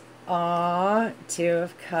 Nice. Aw, Two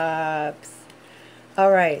of Cups.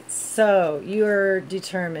 Alright, so you're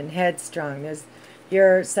determined, headstrong.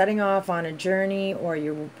 You're setting off on a journey, or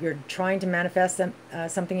you're trying to manifest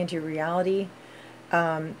something into your reality.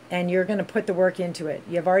 And you're going to put the work into it.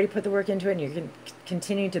 You've already put the work into it, and you can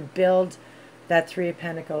continue to build that Three of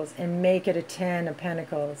Pentacles and make it a 10 of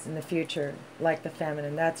Pentacles in the future, like the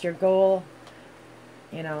feminine. That's your goal,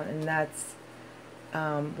 you know, and that's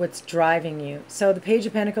what's driving you. So the Page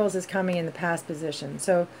of Pentacles is coming in the past position.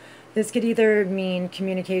 So this could either mean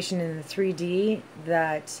communication in the 3D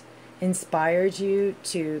that inspired you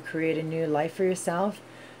to create a new life for yourself.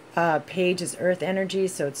 Page is earth energy,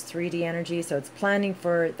 so it's 3D energy, so it's planning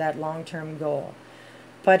for that long-term goal.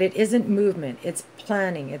 But it isn't movement, it's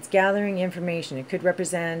planning, it's gathering information. It could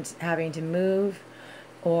represent having to move,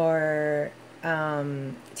 or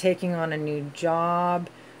taking on a new job,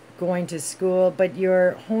 going to school, but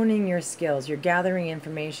you're honing your skills, you're gathering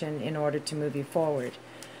information in order to move you forward.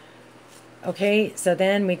 Okay, so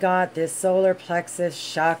then we got this solar plexus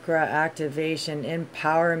chakra activation,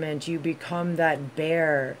 empowerment. You become that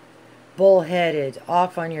bear, bullheaded,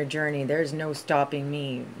 off on your journey. There's no stopping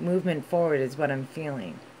me. Movement forward is what I'm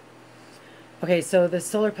feeling. Okay, so the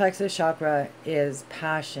solar plexus chakra is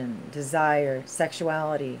passion, desire,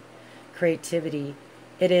 sexuality, creativity.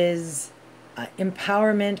 It is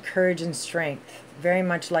empowerment, courage, and strength, very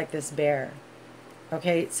much like this bear.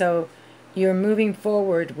 Okay, so you're moving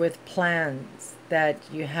forward with plans that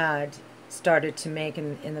you had started to make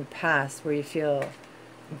in the past, where you feel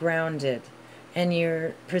grounded, and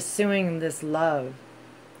you're pursuing this love.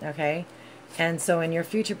 Okay, and so in your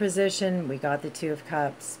future position, we got the Two of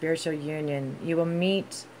Cups, spiritual union. You will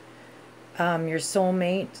meet your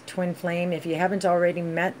soulmate, twin flame. If you haven't already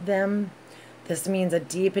met them, this means a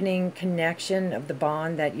deepening connection of the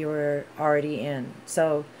bond that you're already in.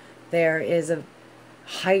 So there is a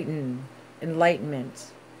heightened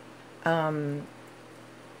enlightenment, you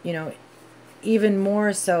know, even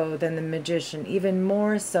more so than the magician, even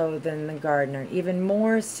more so than the gardener, even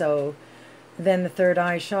more so than the third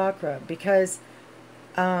eye chakra, because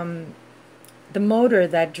the motor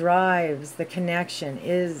that drives the connection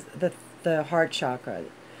is the heart chakra.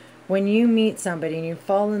 When you meet somebody and you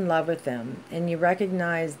fall in love with them and you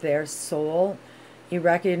recognize their soul, you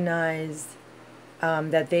recognize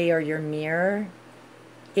that they are your mirror,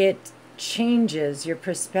 it changes your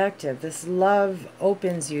perspective. This love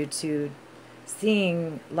opens you to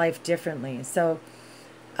seeing life differently. So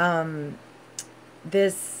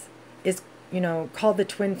this is, you know, called the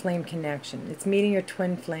twin flame connection. It's meeting your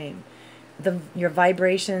twin flame. Your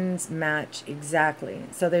vibrations match exactly.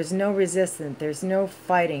 So there's no resistance, there's no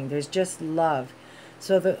fighting, there's just love.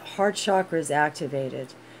 So the heart chakra is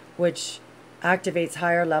activated, which activates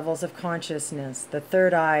higher levels of consciousness, the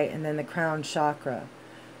third eye, and then the crown chakra.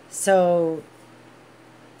 So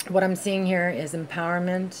what I'm seeing here is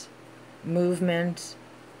empowerment, movement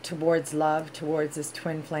towards love, towards this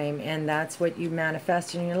twin flame, and that's what you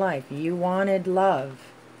manifest in your life. You wanted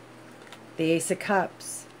love. The Ace of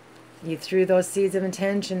Cups. You threw those seeds of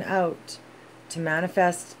intention out to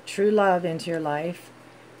manifest true love into your life,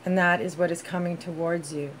 and that is what is coming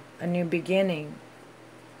towards you. A new beginning.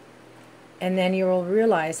 And then you will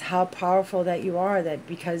realize how powerful that you are, that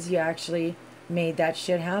because you actually made that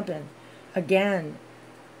shit happen. Again,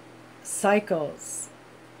 cycles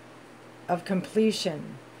of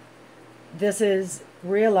completion. This is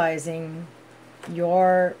realizing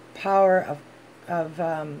your power of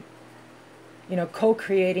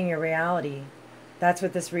co-creating your reality. That's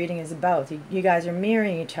what this reading is about. You guys are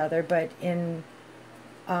mirroring each other, but in,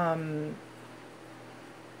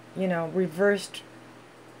 reversed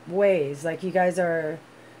ways. Like you guys are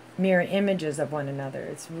mirror images of one another.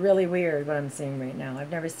 It's really weird what I'm seeing right now.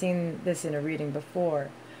 I've never seen this in a reading before.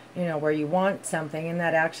 Where you want something and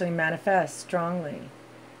that actually manifests strongly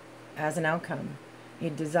as an outcome. You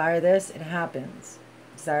desire this, it happens.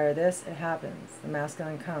 Desire this, it happens. The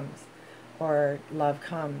masculine comes, or love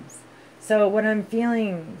comes. So what I'm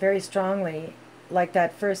feeling very strongly, like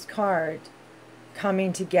that first card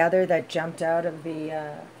coming together that jumped out of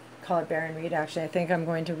the, call it Baron Reed, actually, I think I'm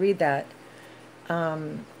going to read that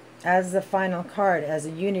as the final card, as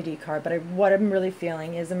a unity card. But what I'm really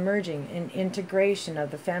feeling is emerging, an integration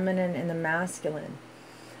of the feminine and the masculine.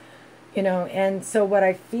 And so what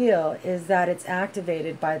I feel is that it's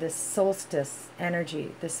activated by this solstice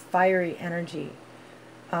energy, this fiery energy.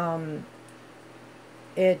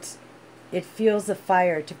 It feels the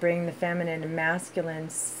fire to bring the feminine and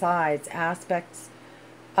masculine sides, aspects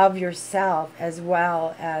of yourself, as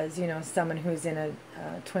well as, someone who's in a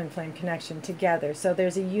twin flame connection together. So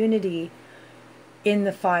there's a unity in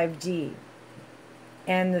the 5D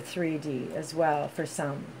and the 3D as well for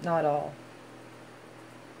some, not all.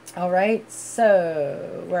 All right,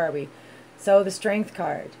 so where are we? So the strength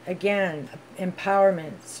card, again,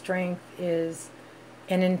 empowerment. Strength is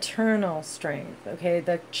an internal strength, okay?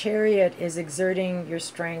 The chariot is exerting your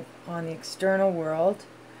strength on the external world,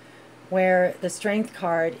 where the strength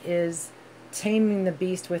card is taming the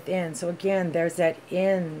beast within. So again, there's that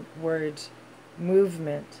inward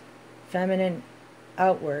movement, feminine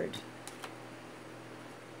outward.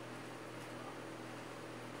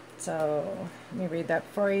 So let me read that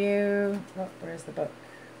for you. Oh, where's the book?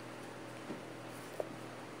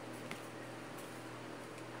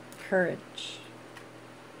 Courage.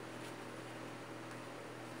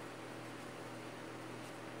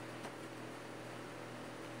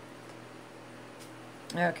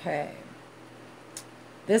 Okay.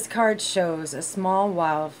 This card shows a small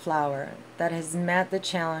wildflower that has met the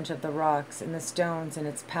challenge of the rocks and the stones in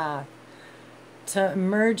its path to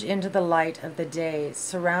emerge into the light of the day,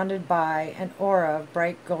 surrounded by an aura of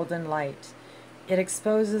bright golden light. It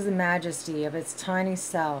exposes the majesty of its tiny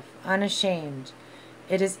self, unashamed.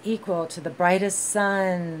 It is equal to the brightest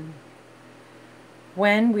sun.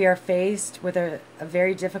 When we are faced with a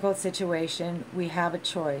very difficult situation, we have a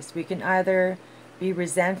choice. We can either be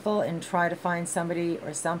resentful and try to find somebody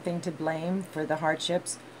or something to blame for the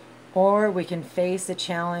hardships, or we can face the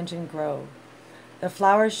challenge and grow. The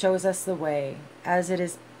flower shows us the way, as it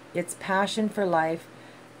is its passion for life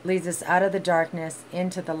leads us out of the darkness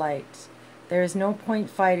into the light. There is no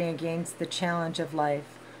point fighting against the challenge of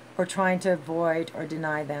life or trying to avoid or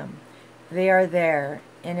deny them. They are there,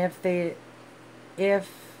 and if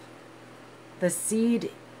the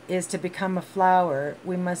seed is to become a flower,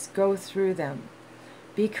 we must go through them.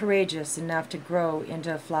 Be courageous enough to grow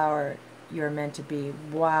into a flower you're meant to be.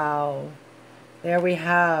 Wow. There we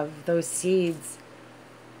have those seeds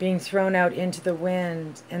being thrown out into the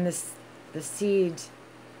wind, and the seed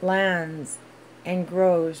lands and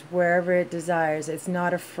grows wherever it desires. It's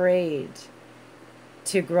not afraid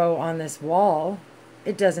to grow on this wall.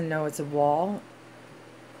 It doesn't know it's a wall,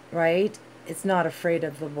 right? It's not afraid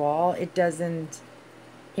of the wall. It doesn't,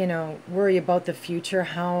 worry about the future.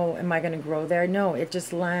 How am I going to grow there? No, it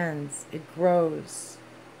just lands. It grows.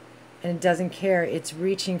 And it doesn't care. It's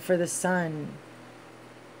reaching for the sun.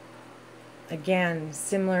 Again,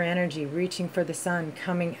 similar energy, reaching for the sun,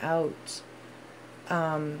 coming out.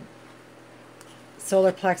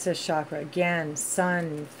 Solar plexus chakra, again,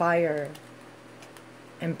 sun, fire,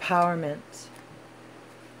 empowerment.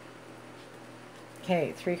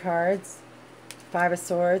 Okay, 3 cards. 5 of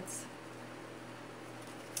Swords.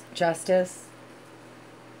 Justice.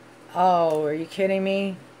 Oh, are you kidding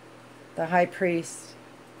me? The High Priest.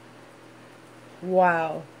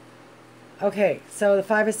 Wow. Okay, so the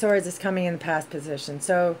 5 of Swords is coming in the past position.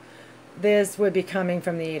 So this would be coming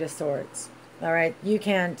from the 8 of Swords. All right, you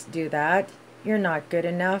can't do that. You're not good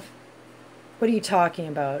enough. what are you talking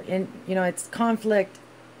about? And, you know, it's conflict,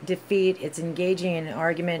 defeat, it's engaging in an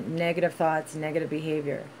argument, negative thoughts, negative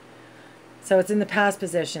behavior. So it's in the past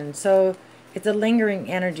position. So it's a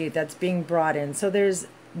lingering energy that's being brought in. So there's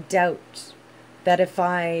doubt that if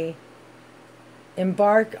I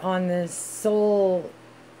embark on this soul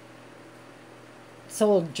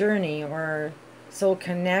journey or soul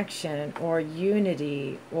connection or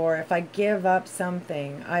unity, or if I give up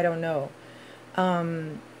something, I don't know,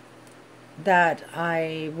 that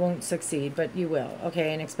I won't succeed, but you will.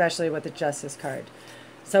 Okay, and especially with the Justice card.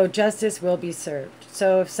 So justice will be served.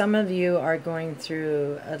 So if some of you are going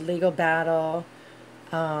through a legal battle,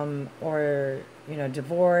 or, you know,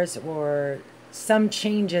 divorce, or some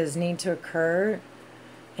changes need to occur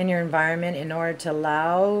in your environment in order to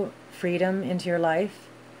allow freedom into your life,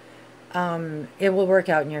 it will work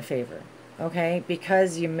out in your favor, okay?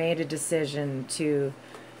 Because you made a decision to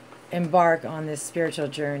embark on this spiritual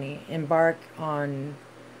journey, embark on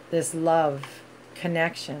this love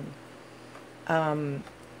connection,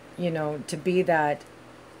 you know, to be that,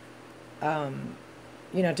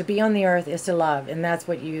 you know, to be on the earth is to love, and that's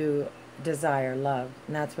what you desire, love,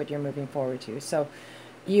 and that's what you're moving forward to. So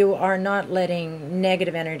you are not letting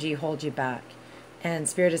negative energy hold you back. And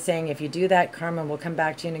Spirit is saying if you do that, karma will come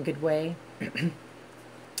back to you in a good way.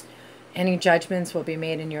 Any judgments will be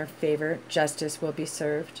made in your favor. Justice will be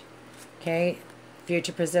served. Okay,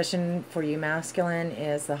 future position for you masculine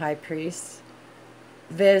is the High Priest.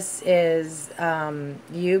 This is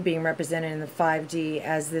you being represented in the 5D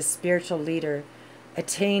as this spiritual leader,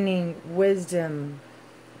 attaining wisdom,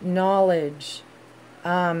 knowledge,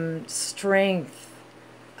 strength,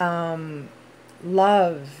 love.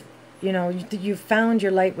 You know, you found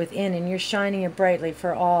your light within and you're shining it brightly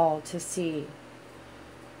for all to see.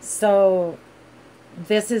 So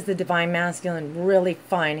this is the divine masculine really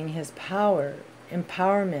finding his power,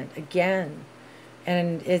 empowerment again.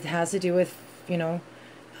 And it has to do with, you know,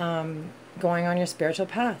 going on your spiritual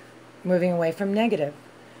path, moving away from negative.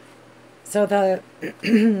 So the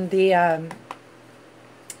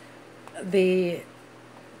the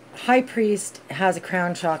High Priest has a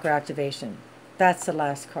crown chakra activation. That's the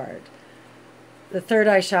last card. The third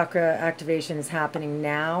eye chakra activation is happening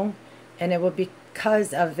now, and it will be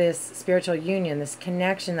because of this spiritual union, this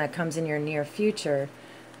connection that comes in your near future,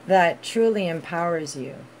 that truly empowers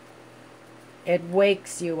you. It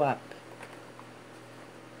wakes you up,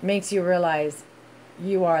 makes you realize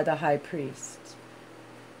you are the High Priest.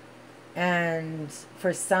 And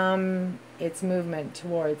for some, it's movement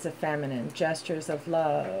towards the feminine, gestures of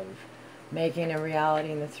love, making a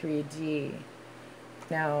reality in the 3D.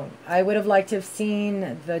 Now, I would have liked to have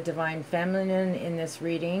seen the divine feminine in this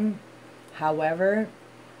reading. However,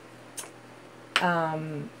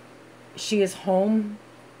 she is home.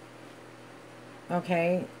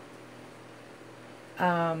 Okay.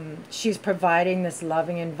 She's providing this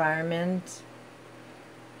loving environment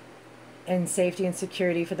and safety and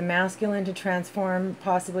security for the masculine to transform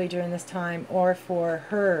possibly during this time, or for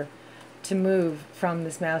her to move from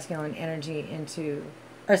this masculine energy into,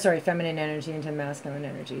 or sorry, feminine energy into masculine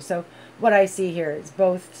energy. So what I see here is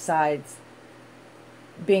both sides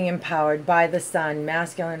being empowered by the sun,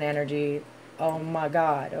 masculine energy. Oh my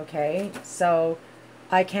God, okay? So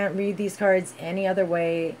I can't read these cards any other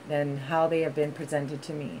way than how they have been presented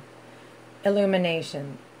to me.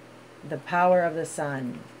 Illumination, the power of the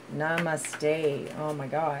sun. Namaste. Oh my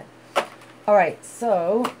God. All right,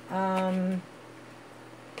 so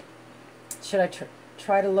should I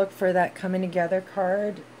try to look for that coming together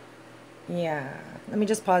card? Yeah, let me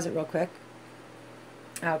just pause it real quick.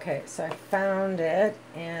 Okay, so I found it,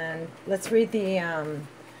 and let's read the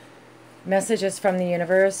messages from the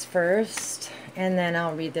universe first, and then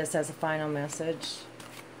I'll read this as a final message.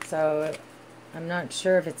 So I'm not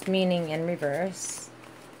sure if it's meaning in reverse.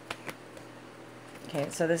 Okay,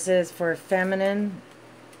 so this is for feminine,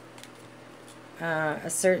 a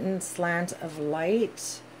certain slant of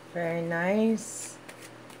light. Very nice.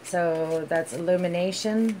 So that's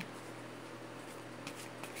illumination.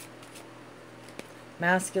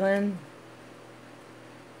 Masculine,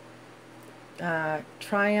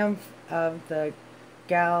 triumph of the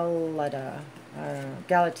Galata,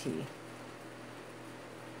 Galati.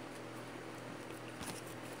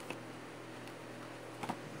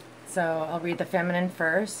 So I'll read the feminine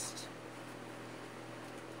first.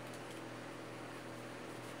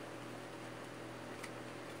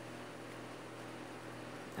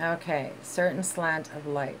 Okay, certain slant of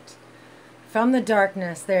light. From the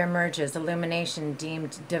darkness there emerges illumination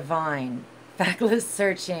deemed divine, factless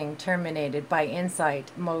searching terminated by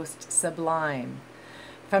insight most sublime.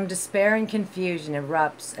 From despair and confusion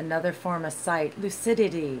erupts another form of sight,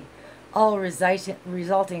 lucidity, all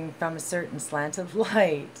resulting from a certain slant of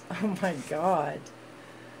light. Oh my God.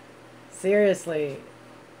 Seriously.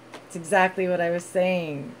 It's exactly what I was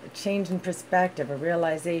saying. A change in perspective, a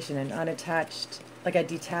realization, an unattached, like a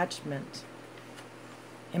detachment.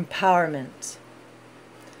 Empowerment.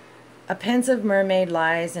 A pensive mermaid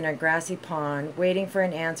lies in a grassy pond, waiting for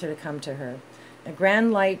an answer to come to her. A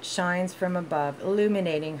grand light shines from above,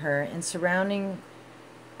 illuminating her and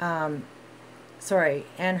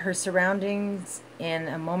and her surroundings in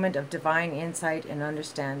a moment of divine insight and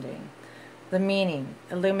understanding. The meaning,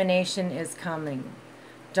 illumination is coming.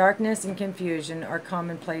 Darkness and confusion are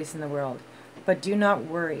commonplace in the world, but do not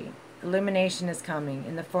worry. Illumination is coming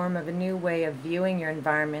in the form of a new way of viewing your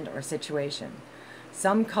environment or situation.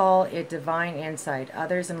 Some call it divine insight,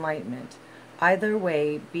 others enlightenment. Either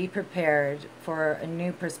way, be prepared for a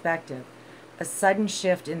new perspective. A sudden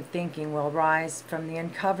shift in thinking will rise from the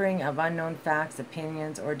uncovering of unknown facts,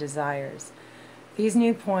 opinions, or desires. These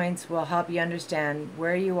new points will help you understand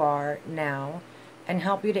where you are now and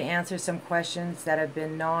help you to answer some questions that have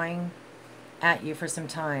been gnawing at you for some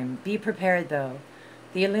time. Be prepared, though.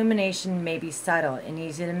 The illumination may be subtle and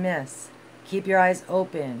easy to miss. Keep your eyes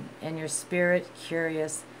open and your spirit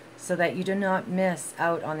curious so that you do not miss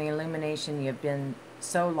out on the illumination you have been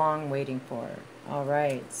so long waiting for. All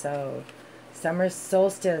right, so summer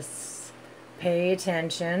solstice. Pay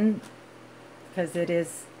attention, because it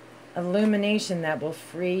is illumination that will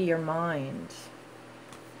free your mind.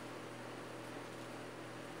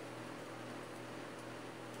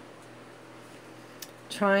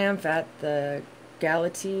 Triumph at the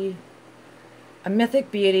Galatea. A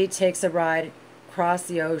mythic beauty takes a ride across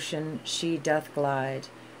the ocean, she doth glide.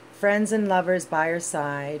 Friends and lovers by her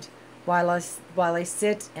side, while I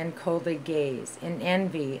sit and coldly gaze in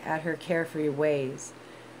envy at her carefree ways,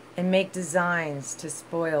 and make designs to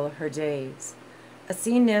spoil her days. A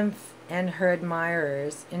sea nymph and her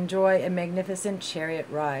admirers enjoy a magnificent chariot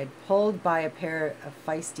ride, pulled by a pair of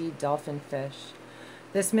feisty dolphin fish.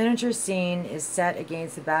 This miniature scene is set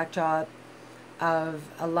against the backdrop of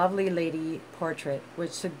a lovely lady portrait,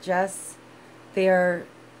 which suggests they are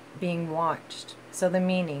being watched. So the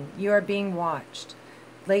meaning, you are being watched.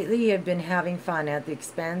 Lately you have been having fun at the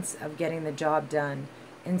expense of getting the job done,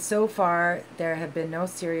 and so far there have been no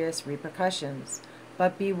serious repercussions.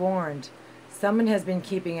 But be warned, someone has been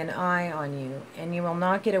keeping an eye on you, and you will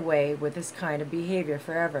not get away with this kind of behavior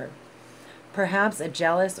forever. Perhaps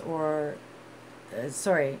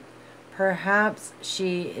perhaps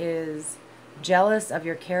she is jealous of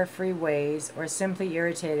your carefree ways, or simply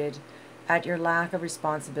irritated at your lack of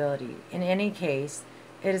responsibility. In any case,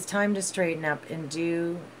 it is time to straighten up and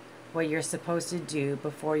do what you're supposed to do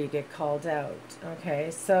before you get called out.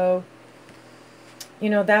 Okay, so,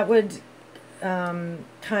 that would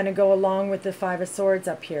kind of go along with the Five of Swords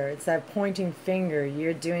up here. It's that pointing finger.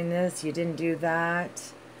 You're doing this, you didn't do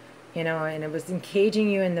that, and it was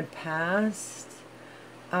encaging you in the past.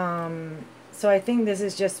 So I think this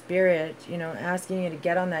is just spirit, asking you to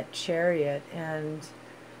get on that chariot and,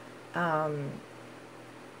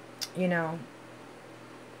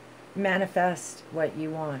 manifest what you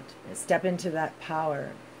want. Step into that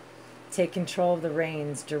power. Take control of the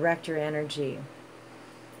reins. Direct your energy.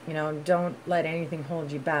 Don't let anything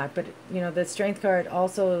hold you back. But, the Strength card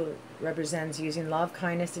also represents using love,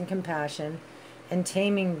 kindness, and compassion and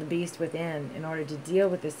taming the beast within in order to deal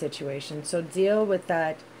with this situation. So deal with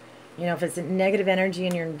that. If it's a negative energy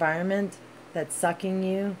in your environment that's sucking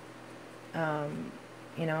you,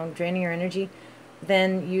 draining your energy,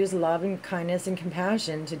 then use love and kindness and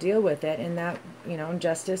compassion to deal with it, and that,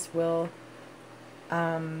 justice will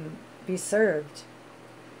be served.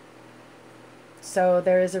 So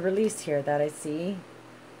there is a release here that I see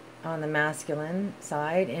on the masculine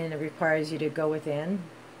side, and it requires you to go within,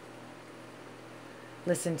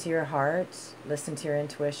 listen to your heart, listen to your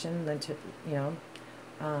intuition,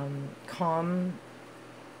 calm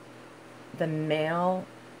the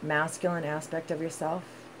masculine aspect of yourself.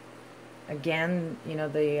 Again,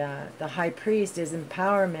 the high priest is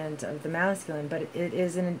empowerment of the masculine, but it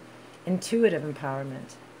is an intuitive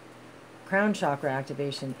empowerment. Crown chakra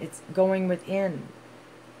activation. It's going within.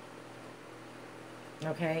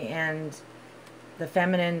 Okay, and the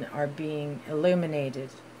feminine are being illuminated,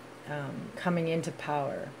 coming into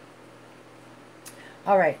power.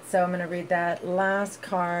 All right, so I'm going to read that last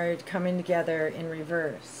card, coming together in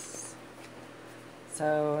reverse.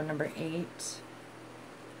 So number 8.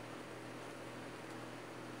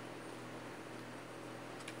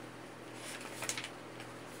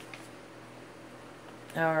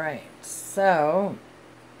 All right, so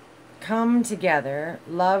come together.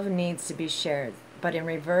 Love needs to be shared. But in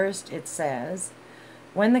reversed, it says,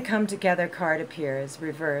 When the come together card appears,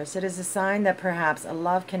 reversed, it is a sign that perhaps a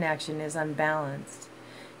love connection is unbalanced.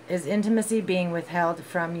 Is intimacy being withheld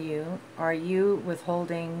from you? Are you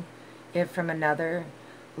withholding it from another?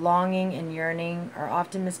 Longing and yearning are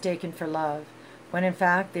often mistaken for love, when in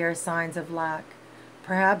fact they are signs of lack.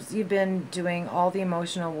 Perhaps you've been doing all the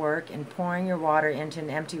emotional work and pouring your water into an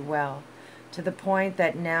empty well, to the point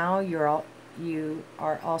that now you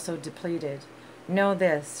are also depleted. Know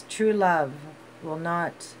this, true love will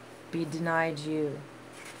not be denied you.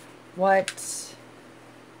 What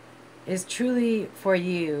is truly for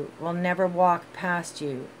you will never walk past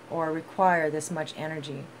you or require this much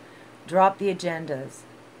energy. Drop the agendas,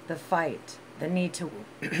 the fight, the need to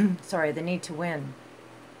the need to win,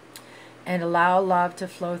 and allow love to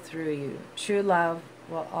flow through you. True love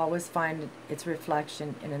will always find its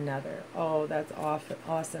reflection in another. Oh, that's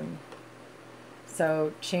awesome.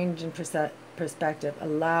 So change in perspective.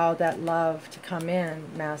 Allow that love to come in,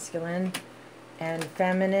 masculine and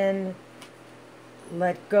feminine.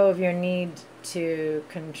 Let go of your need to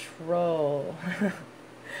control.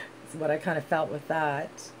 That's what I kind of felt with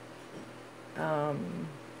that.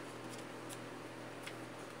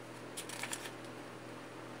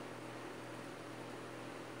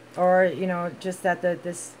 Or, you know, just that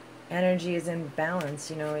this energy is in balance.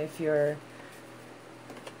 You know, if you're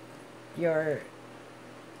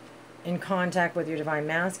in contact with your divine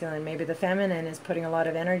masculine, maybe the feminine is putting a lot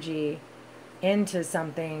of energy into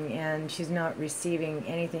something and she's not receiving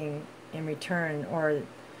anything in return, or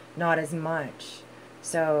not as much.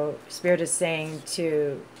 So Spirit is saying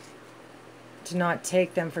to not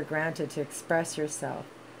take them for granted, to express yourself,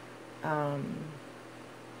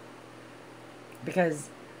 because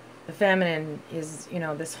the feminine is, you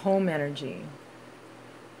know, this home energy.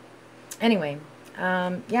 Anyway,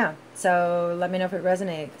 yeah, so let me know if it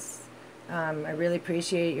resonates. I really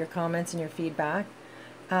appreciate your comments and your feedback.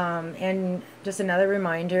 And just another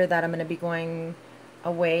reminder that I'm going to be going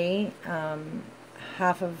away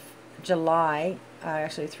half of July,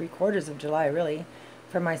 actually 3/4 of July really,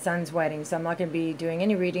 for my son's wedding. So I'm not going to be doing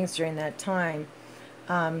any readings during that time.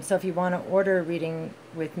 So if you want to order a reading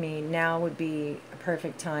with me, now would be a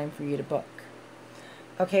perfect time for you to book.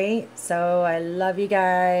 Okay, so I love you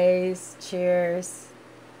guys. Cheers.